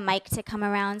passing a mic to come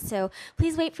around, so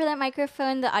please wait for that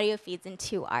microphone. The audio feeds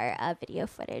into our video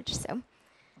footage. So.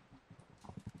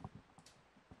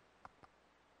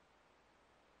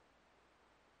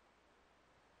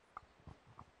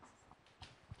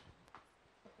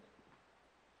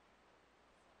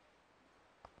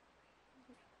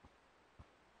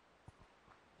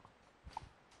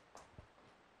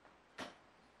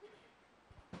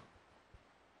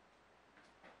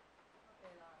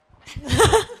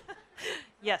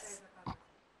 Yes.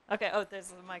 Okay, oh, there's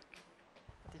the mic.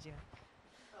 What did you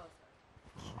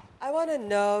I want to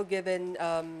know, given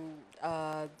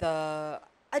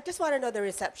I just want to know the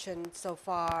reception so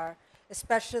far,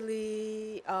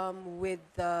 especially with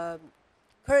the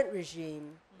current regime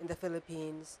in the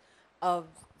Philippines of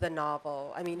the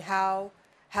novel. I mean,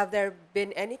 have there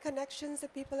been any connections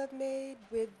that people have made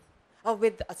with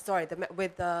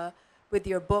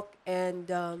your book and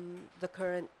the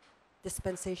current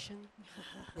dispensation?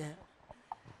 Yeah.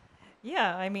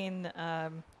 Yeah, I mean,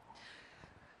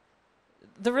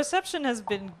 the reception has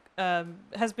been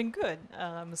good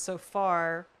so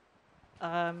far.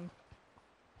 I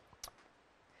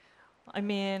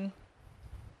mean,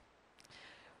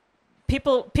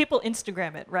 people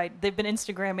Instagram it, right? They've been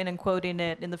Instagramming and quoting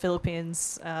it in the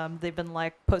Philippines. They've been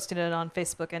like posting it on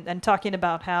Facebook and talking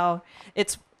about how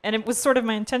it's, and it was sort of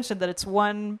my intention that it's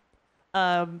one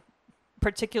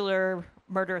particular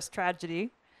murderous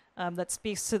tragedy that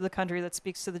speaks to the country, that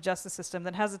speaks to the justice system,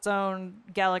 that has its own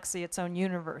galaxy, its own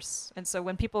universe. And so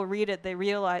when people read it, they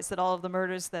realize that all of the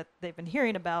murders that they've been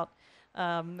hearing about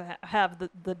have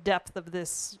the depth of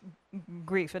this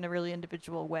grief in a really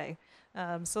individual way.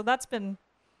 So that's been,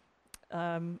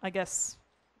 I guess,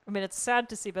 I mean, it's sad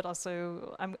to see, but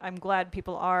also I'm glad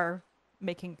people are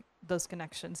making those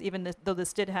connections. Even though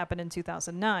this did happen in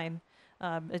 2009,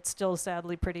 it's still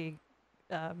sadly pretty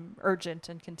urgent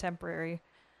and contemporary.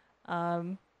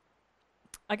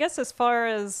 I guess as far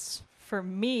as for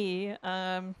me,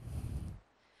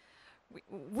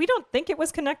 we don't think it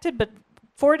was connected, but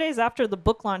 4 days after the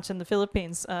book launch in the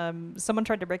Philippines, someone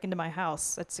tried to break into my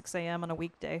house at 6 a.m. on a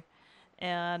weekday.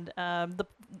 And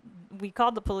we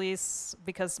called the police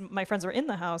because my friends were in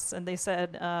the house, and they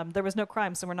said there was no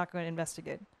crime, so we're not going to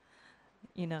investigate.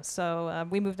 So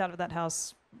we moved out of that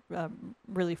house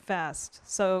really fast.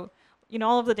 So,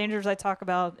 all of the dangers I talk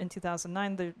about in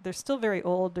 2009, they're still very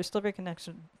old. They're still very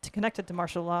connected to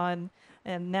martial law,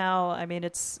 and now, I mean,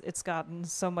 it's gotten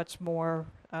so much more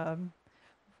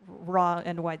raw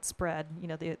and widespread.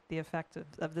 The effect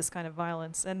of this kind of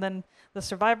violence, and then the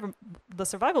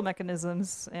survival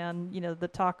mechanisms, and the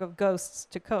talk of ghosts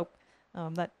to cope.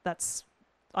 That's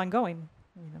ongoing.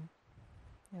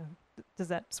 Yeah. Does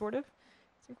that sort of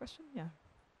answer your question? Yeah.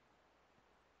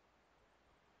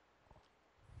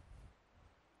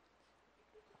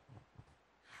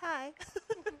 Hi.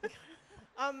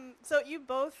 So you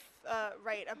both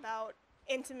write about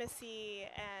intimacy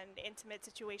and intimate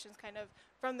situations kind of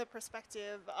from the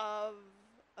perspective of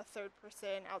a third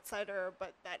person outsider,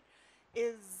 but that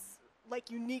is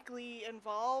like uniquely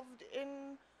involved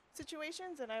in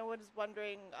situations. And I was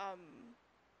wondering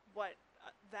what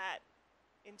that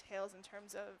entails in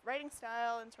terms of writing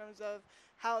style, in terms of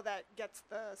how that gets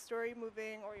the story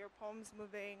moving or your poems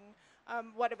moving.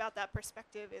 What about that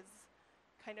perspective is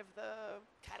kind of the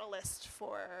catalyst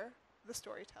for the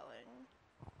storytelling?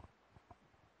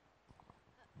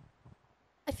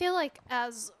 I feel like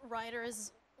as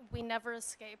writers, we never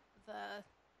escape the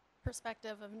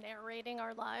perspective of narrating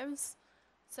our lives.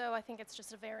 So I think it's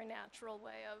just a very natural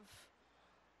way of...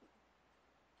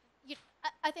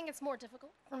 I think it's more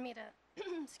difficult for me to,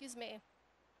 excuse me,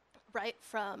 write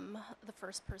from the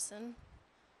first person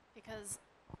because,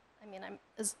 I mean, I'm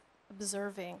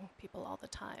observing people all the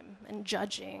time and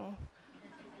judging.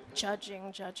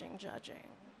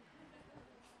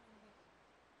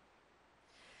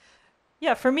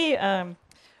 Yeah, for me,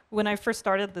 when I first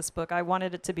started this book, I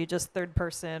wanted it to be just third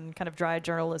person, kind of dry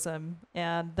journalism.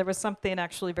 And there was something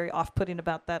actually very off-putting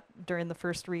about that during the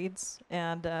first reads.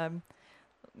 And,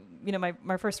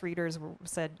 my first readers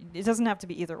said, it doesn't have to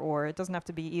be either or. It doesn't have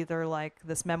to be either like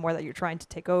this memoir that you're trying to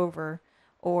take over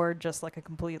or just like a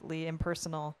completely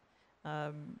impersonal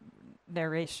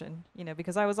narration,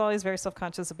 because I was always very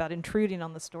self-conscious about intruding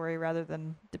on the story rather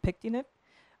than depicting it.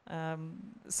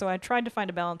 So I tried to find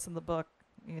a balance in the book,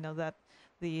 that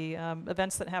the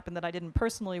events that happened that I didn't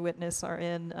personally witness are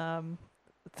in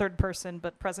third person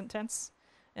but present tense,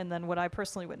 and then what I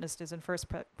personally witnessed is in first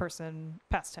person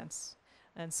past tense.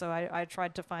 And so I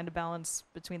tried to find a balance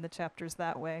between the chapters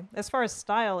that way. As far as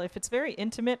style, if it's very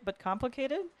intimate but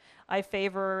complicated, I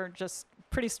favor just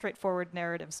pretty straightforward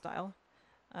narrative style.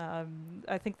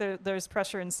 I think there's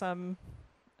pressure in some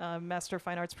Master of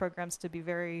Fine Arts programs to be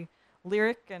very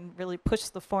lyric and really push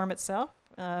the form itself.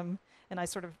 And I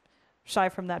sort of shy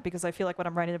from that because I feel like what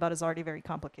I'm writing about is already very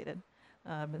complicated.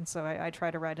 And so I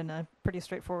try to write in a pretty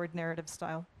straightforward narrative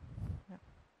style. Yeah.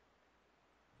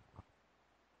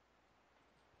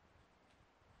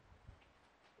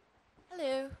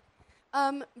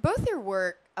 Hello. Both your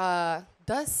work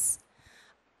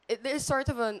there's sort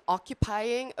of an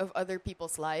occupying of other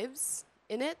people's lives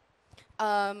in it.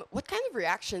 What kind of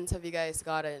reactions have you guys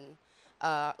gotten?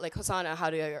 Like Hossannah,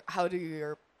 how do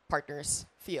your partners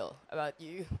feel about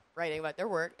you writing about their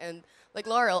work? And like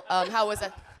Laurel, how was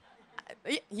that?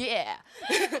 Yeah,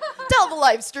 tell the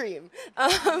live stream.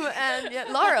 And yeah,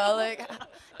 Laurel, like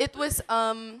it was.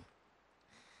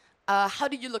 How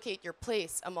did you locate your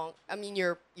place among? I mean,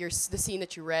 the scene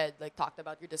that you read, like talked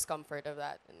about your discomfort of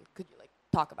that, and could you like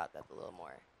talk about that a little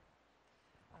more?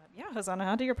 Yeah, Hossannah,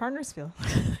 how do your partners feel?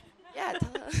 Yeah.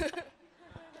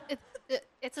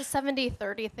 It's a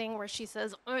 70-30 thing where she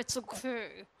says, "Oh, it's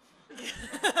okay."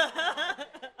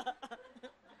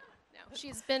 No,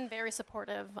 she's been very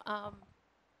supportive. All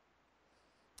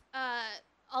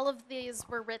of these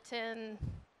were written.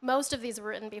 Most of these were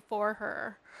written before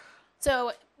her.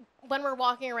 So when we're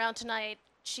walking around tonight,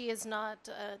 she is not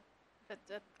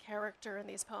the character in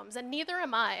these poems, and neither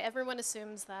am I. Everyone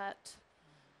assumes that.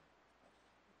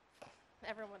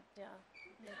 Yeah,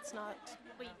 it's not.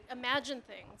 We imagine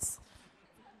things.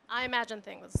 I imagine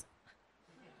things.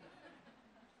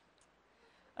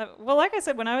 Well, like I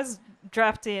said, when I was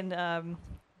drafting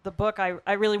the book,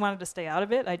 I really wanted to stay out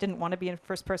of it. I didn't want to be in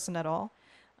first person at all.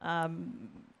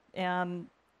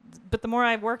 But the more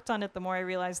I worked on it, the more I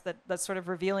realized that sort of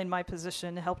revealing my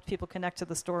position helped people connect to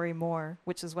the story more,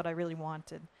 which is what I really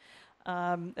wanted.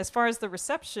 As far as the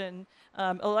reception,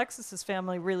 Alexis's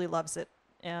family really loves it.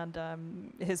 And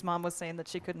his mom was saying that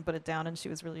she couldn't put it down, and she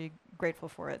was really grateful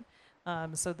for it.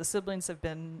 So the siblings have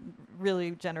been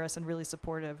really generous and really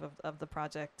supportive of the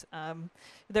project.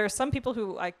 There are some people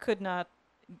who I could not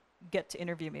get to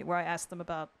interview me, where I asked them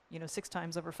about, 6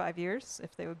 times over 5 years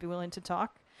if they would be willing to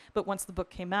talk. But once the book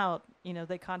came out,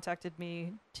 they contacted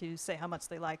me to say how much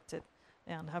they liked it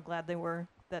and how glad they were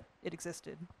that it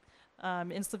existed.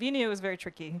 In Slovenia, it was very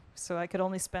tricky, so I could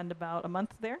only spend about a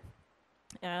month there.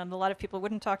 And a lot of people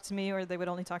wouldn't talk to me, or they would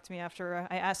only talk to me after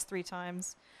I asked 3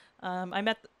 times. I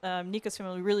met Nika's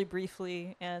family really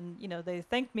briefly, and they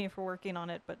thanked me for working on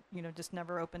it, but just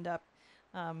never opened up.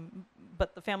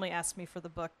 But the family asked me for the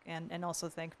book and also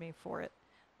thanked me for it.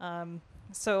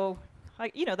 So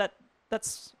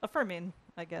that's affirming,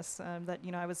 I guess, that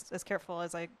I was as careful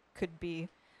as I could be.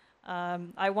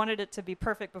 I wanted it to be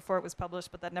perfect before it was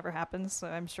published, but that never happens. So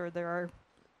I'm sure there are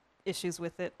issues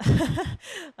with it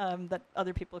that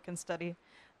other people can study.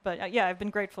 But yeah, I've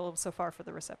been grateful so far for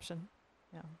the reception.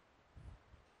 Yeah.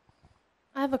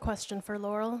 I have a question for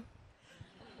Laurel.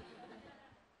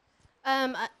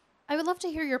 I would love to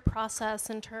hear your process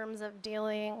in terms of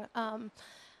dealing.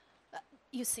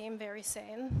 You seem very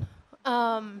sane.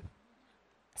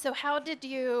 So how did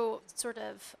you sort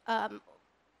of,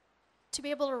 to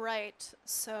be able to write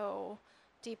so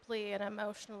deeply and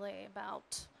emotionally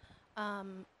about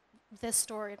this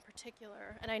story in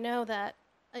particular? And I know that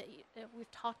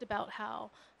we've talked about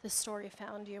how this story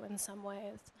found you in some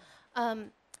ways.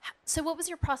 So what was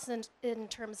your process in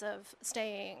terms of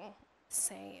staying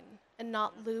sane and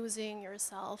not losing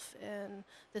yourself in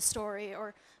the story?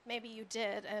 Or maybe you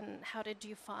did, and how did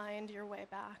you find your way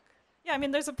back? Yeah, I mean,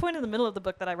 there's a point in the middle of the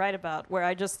book that I write about where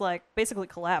I just basically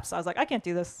collapsed. I was like, I can't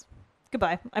do this.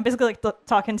 Goodbye. I'm basically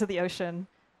talking to the ocean,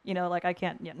 I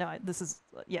can't,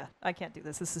 I can't do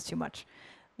this. This is too much,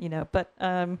 but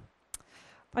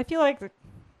I feel like,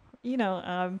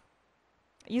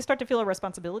 you start to feel a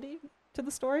responsibility to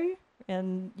the story.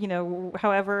 And,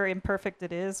 however imperfect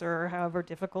it is or however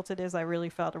difficult it is, I really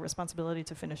felt a responsibility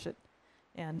to finish it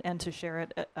and to share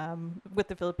it with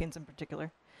the Philippines in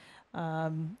particular.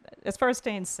 As far as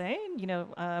staying sane,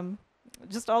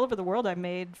 just all over the world, I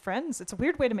made friends. It's a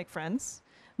weird way to make friends,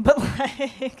 but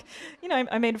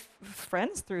I made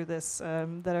friends through this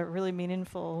that are really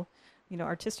meaningful,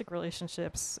 artistic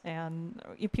relationships, and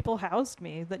people housed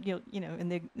me. That in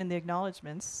the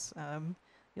acknowledgments,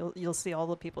 you'll see all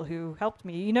the people who helped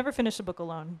me. You never finish a book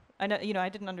alone. I know, I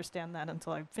didn't understand that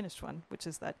until I finished one, which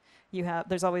is that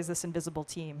there's always this invisible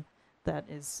team that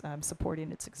is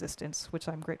supporting its existence, which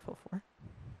I'm grateful for.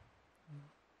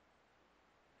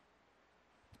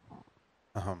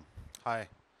 Hi,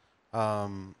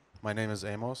 my name is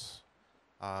Amos.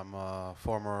 I'm a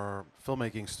former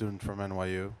filmmaking student from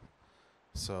NYU,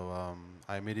 so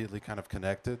I immediately kind of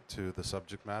connected to the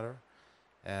subject matter.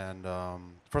 And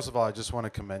first of all, I just want to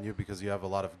commend you because you have a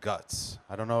lot of guts.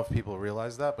 I don't know if people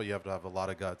realize that, but you have to have a lot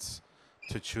of guts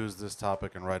to choose this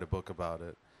topic and write a book about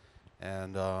it.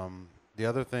 And the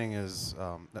other thing is,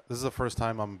 this is the first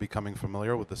time I'm becoming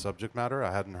familiar with the subject matter.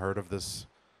 I hadn't heard of this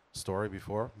story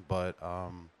before, but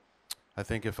I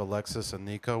think if Alexis and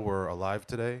Nika were alive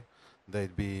today,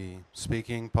 they'd be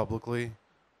speaking publicly,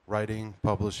 writing,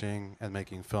 publishing, and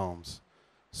making films.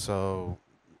 So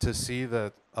to see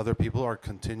that other people are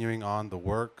continuing on the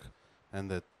work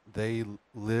and that they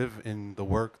live in the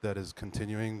work that is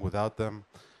continuing without them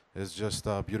is just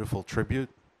a beautiful tribute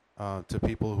to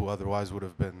people who otherwise would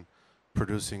have been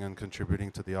producing and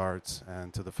contributing to the arts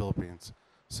and to the Philippines.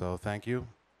 So thank you.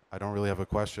 I don't really have a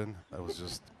question. That was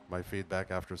just my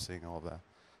feedback after seeing all of that.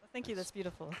 Thank you. That's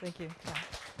beautiful. Thank you. Yeah.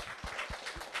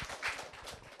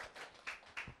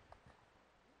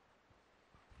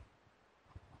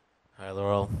 Hi,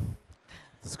 Laurel.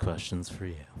 This question's for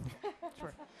you.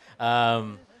 Sure.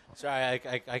 Sorry,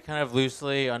 I kind of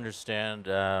loosely understand,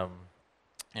 the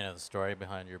story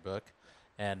behind your book,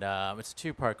 and it's a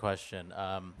 2-part question.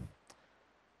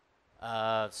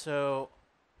 So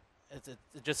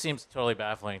it just seems totally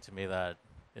baffling to me that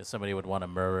somebody would want to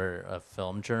murder a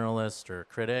film journalist or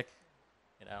critic,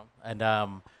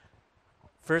 And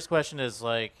first question is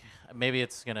maybe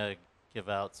it's gonna give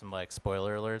out some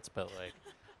spoiler alerts, but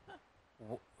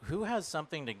who has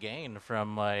something to gain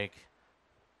from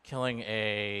killing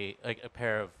a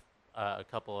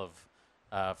couple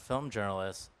of film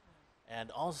journalists?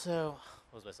 And also,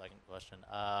 what was my second question?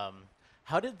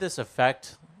 How did this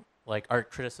affect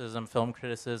art criticism, film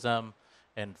criticism,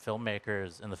 and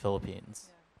filmmakers in the Philippines?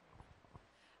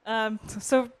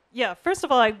 First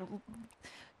of all,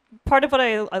 part of what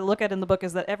I look at in the book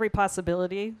is that every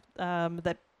possibility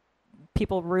that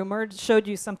people rumored showed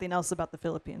you something else about the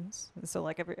Philippines. And so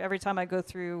every time I go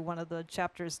through one of the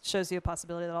chapters, it shows you a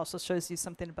possibility that also shows you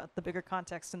something about the bigger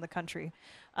context in the country.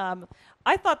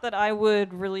 I thought that I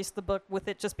would release the book with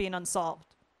it just being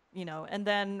unsolved, and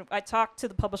then I talked to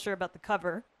the publisher about the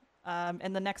cover,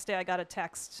 And the next day I got a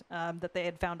text that they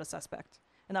had found a suspect.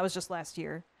 And that was just last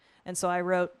year. And so I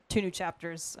wrote 2 new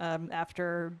chapters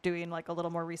after doing like a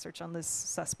little more research on this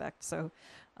suspect. So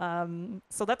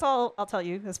that's all I'll tell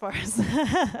you as far as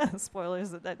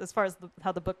spoilers, as far as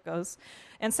how the book goes.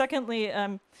 And secondly,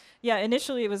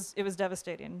 initially it was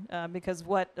devastating because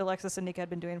what Alexis and Nika had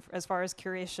been doing as far as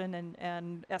curation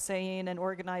and essaying and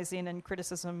organizing and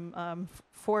criticism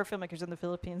for filmmakers in the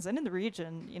Philippines and in the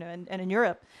region, and in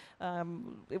Europe,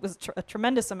 it was a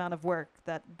tremendous amount of work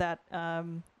that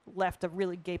left a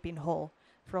really gaping hole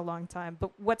for a long time.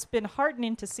 But what's been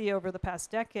heartening to see over the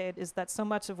past decade is that so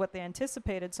much of what they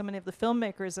anticipated, so many of the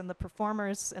filmmakers and the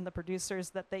performers and the producers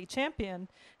that they championed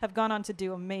have gone on to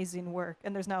do amazing work.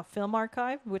 And there's now a film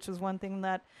archive, which was one thing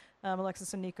that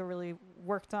Alexis and Nika really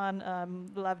worked on.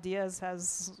 Lav Diaz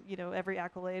has, every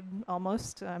accolade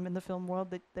almost in the film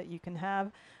world that you can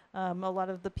have. A lot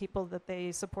of the people that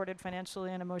they supported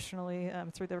financially and emotionally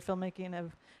through their filmmaking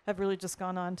have really just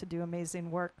gone on to do amazing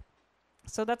work.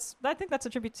 So I think that's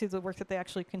a tribute to the work that they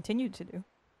actually continue to do.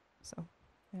 So,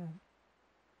 yeah.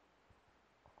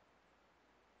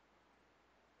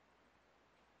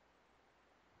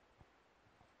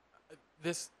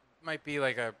 This might be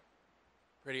like a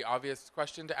pretty obvious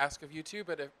question to ask of you two,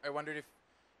 but I wondered if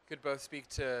you could both speak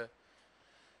to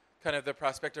kind of the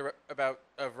prospect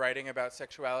of writing about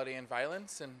sexuality and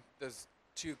violence, and those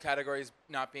two categories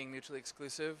not being mutually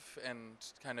exclusive, and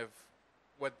kind of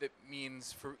what it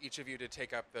means for each of you to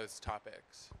take up those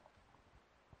topics.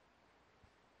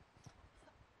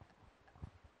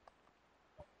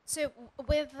 So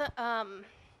with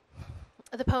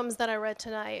the poems that I read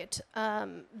tonight,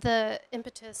 the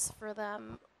impetus for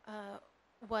them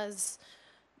was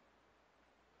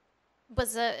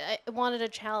I wanted to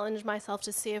challenge myself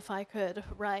to see if I could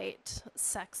write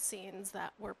sex scenes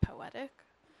that were poetic.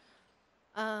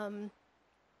 So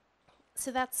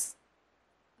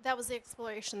that was the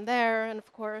exploration there, and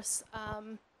of course,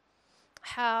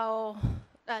 how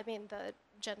the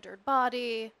gendered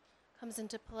body comes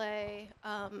into play,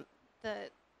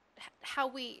 how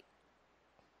we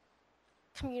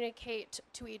communicate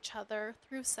to each other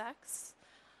through sex.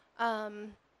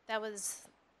 That was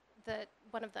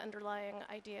one of the underlying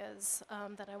ideas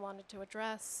that I wanted to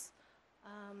address.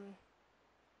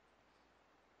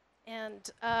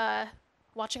 And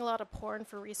watching a lot of porn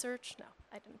for research? No,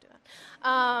 I didn't do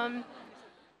that.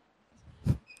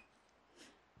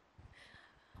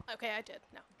 Okay, I did.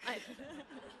 No,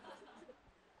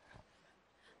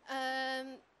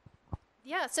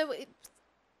 yeah, so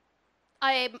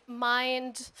I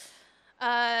mined,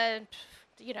 I've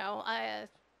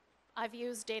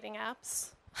used dating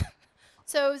apps.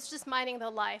 So it was just mining the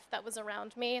life that was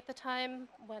around me at the time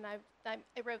when I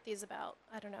wrote these about,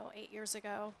 8 years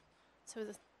ago. So it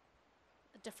was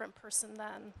a different person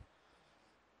then,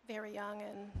 very young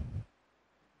and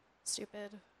stupid.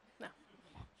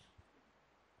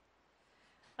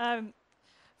 No.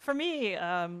 For me,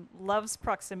 love's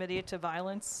proximity to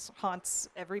violence haunts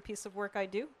every piece of work I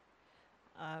do.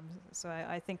 So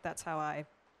I think that's how I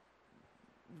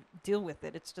deal with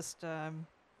it. It's just,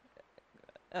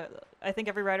 I think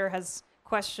every writer has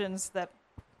questions that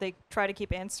they try to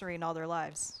keep answering all their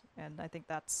lives. And I think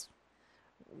that's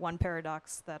one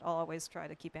paradox that I'll always try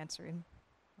to keep answering.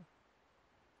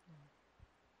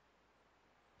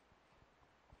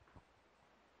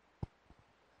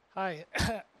 Hi.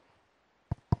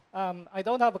 I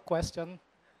don't have a question,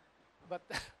 but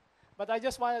I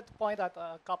just wanted to point out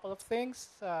a couple of things,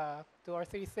 2 or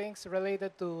 3 things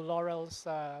related to Laurel's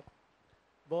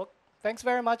book. Thanks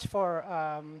very much for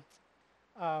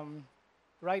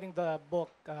writing the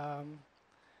book.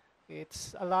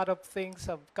 It's a lot of things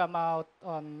have come out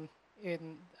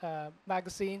in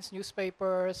magazines,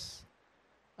 newspapers.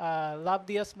 Lav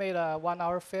Diaz made a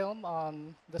 1-hour film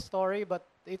on the story, but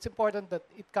it's important that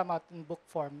it come out in book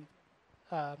form,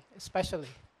 especially.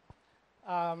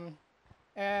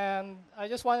 And I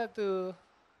just wanted to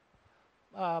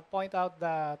point out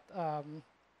that,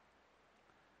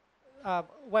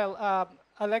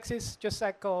 Alexis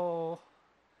Tioseco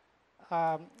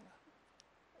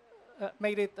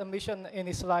made it a mission in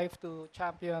his life to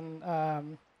champion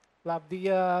Lav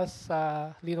Diaz,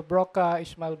 Lino Broca,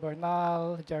 Ishmael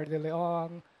Bernal, Jared De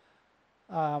Leon,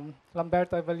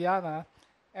 Lamberto Eveliana.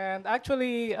 And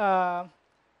actually, I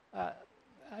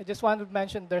just wanted to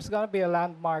mention there's going to be a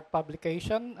landmark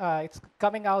publication. It's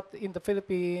coming out in the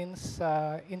Philippines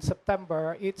in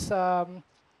September. It's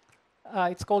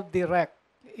called Direct.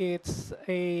 It's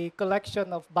a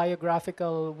collection of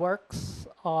biographical works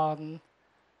on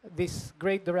these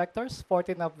great directors,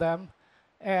 14 of them.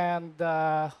 And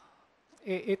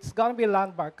it's going to be a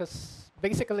landmark because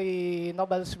basically,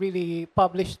 Nobel's really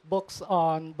published books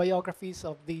on biographies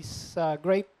of these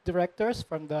great directors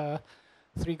from the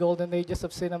 3 golden ages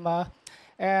of cinema.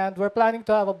 And we're planning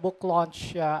to have a book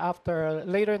launch after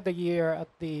later in the year at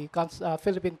the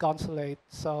Philippine Consulate.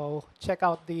 So check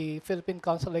out the Philippine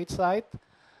Consulate site.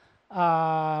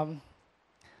 On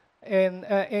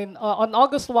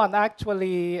August 1,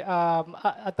 actually,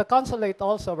 at the consulate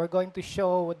also, we're going to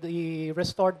show the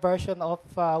restored version of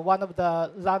one of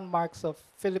the landmarks of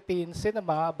Philippine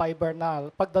cinema by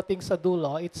Bernal, Pagdating sa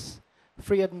Dulo. It's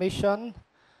free admission,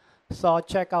 so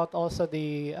check out also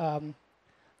the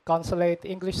consulate,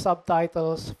 English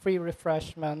subtitles, free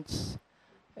refreshments.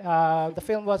 The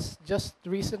film was just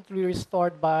recently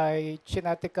restored by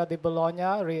Cinetica di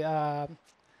Bologna,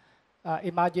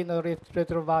 Immagino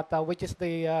Ritrovata, which is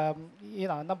the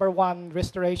 #1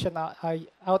 restoration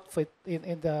outfit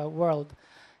in the world.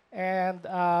 And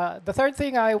the third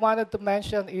thing I wanted to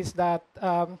mention is that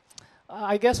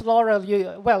I guess Laurel,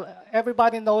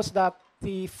 everybody knows that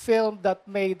the film that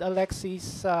made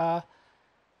Alexis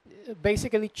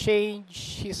basically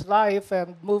change his life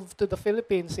and move to the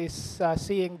Philippines is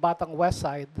Seeing Batang West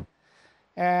Side.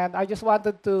 And I just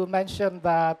wanted to mention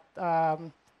that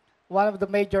one of the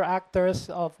major actors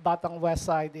of Batang West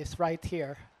Side is right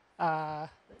here.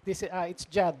 It's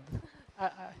Jed.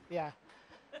 Yeah.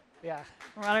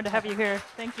 We're honored to have you here.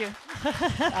 Thank you.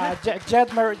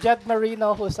 Jed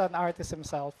Marino, who's an artist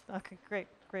himself. Okay, great.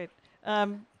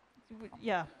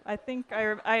 Yeah, I think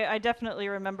I definitely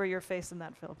remember your face in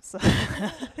that film. So,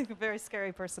 a very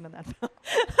scary person in that film.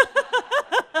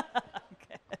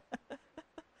 Okay.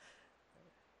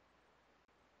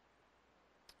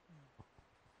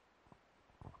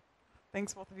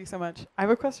 Thanks both of you so much. I have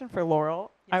a question for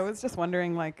Laurel. Yes. I was just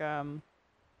wondering,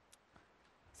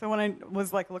 so when I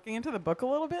was looking into the book a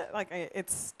little bit,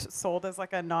 it's sold as a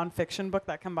nonfiction book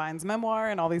that combines memoir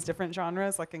and all these different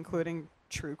genres, including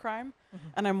true crime. Mm-hmm.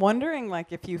 And I'm wondering,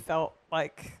 if you felt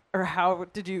or how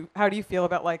do you feel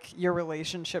about your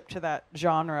relationship to that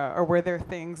genre, or were there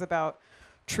things about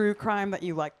true crime that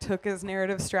you took as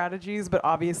narrative strategies, but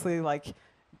obviously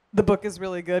the book is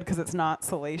really good because it's not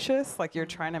salacious. You're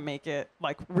trying to make it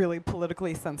really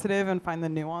politically sensitive and find the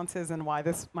nuances and why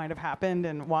this might have happened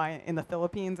and why in the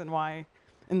Philippines and why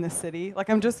in this city.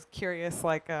 I'm just curious,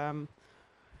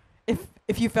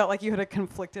 if you felt like you had a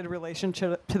conflicted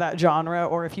relationship to that genre,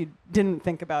 or if you didn't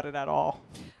think about it at all.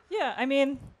 Yeah, I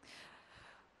mean,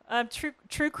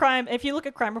 true crime. If you look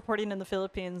at crime reporting in the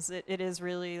Philippines, it is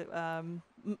really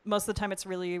most of the time it's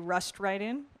really rushed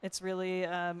writing. It's really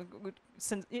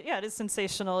it is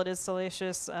sensational. It is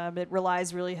salacious. It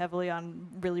relies really heavily on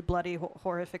really bloody,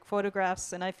 horrific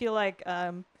photographs. And I feel like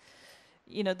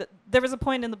there was a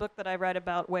point in the book that I write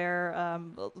about where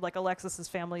Alexis's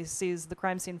family sees the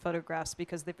crime scene photographs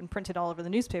because they've been printed all over the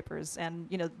newspapers, and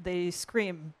they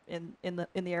scream in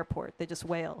the airport. They just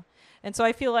wail. And so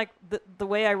I feel like the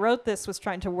way I wrote this was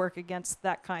trying to work against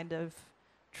that kind of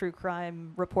true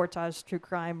crime reportage, true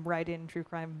crime writing, true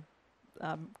crime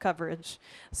coverage.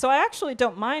 So I actually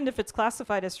don't mind if it's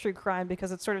classified as true crime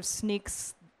because it sort of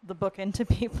sneaks the book into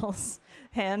people's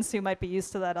hands who might be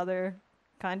used to that other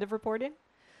kind of reporting.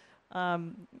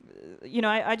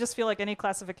 I just feel like any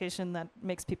classification that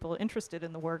makes people interested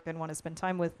in the work and want to spend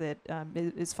time with it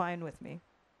is fine with me,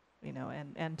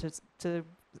 and to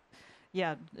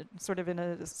sort of in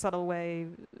a subtle way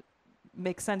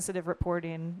make sensitive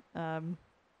reporting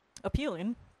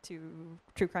appealing to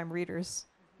true crime readers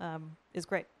is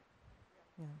great.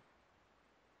 Yeah.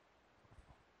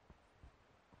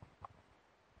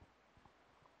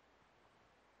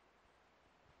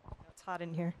 It's hot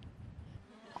in here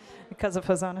because of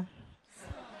Hossannah.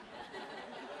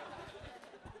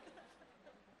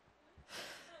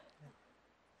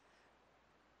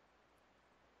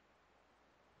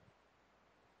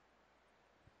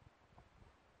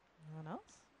 Anyone else?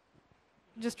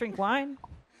 Just drink wine.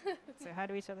 Say hi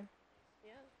to each other. Yeah.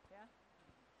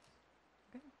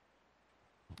 Okay.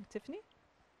 Tiffany?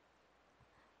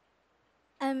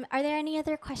 Are there any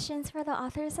other questions for the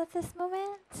authors at this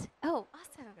moment? Oh,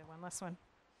 awesome. Okay, one last one.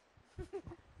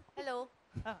 Hello.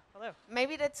 Oh, hello.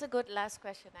 Maybe that's a good last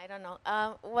question. I don't know.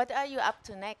 What are you up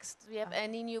to next? Do you have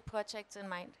any new projects in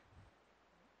mind?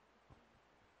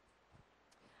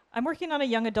 I'm working on a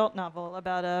young adult novel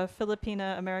about a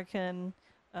Filipino-American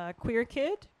queer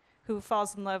kid who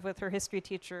falls in love with her history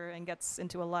teacher and gets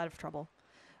into a lot of trouble.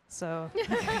 So,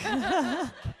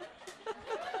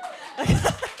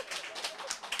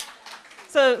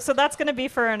 so that's going to be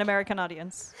for an American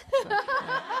audience. So,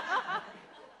 yeah.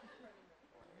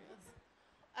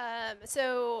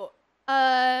 So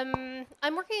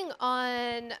I'm working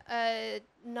on a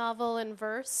novel in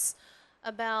verse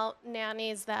about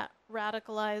nannies that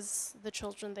radicalize the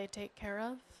children they take care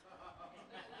of.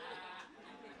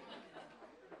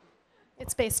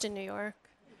 It's based in New York.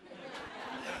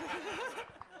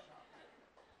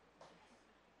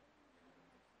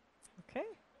 Okay.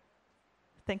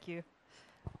 Thank you.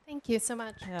 Thank you so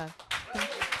much. Yeah.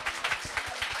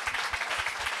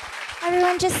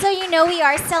 Everyone, just so you know, we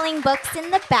are selling books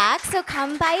in the back, so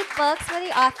come buy books for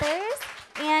the authors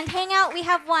and hang out. We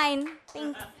have wine.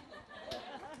 Thanks.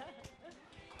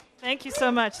 Thank you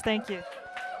so much. Thank you.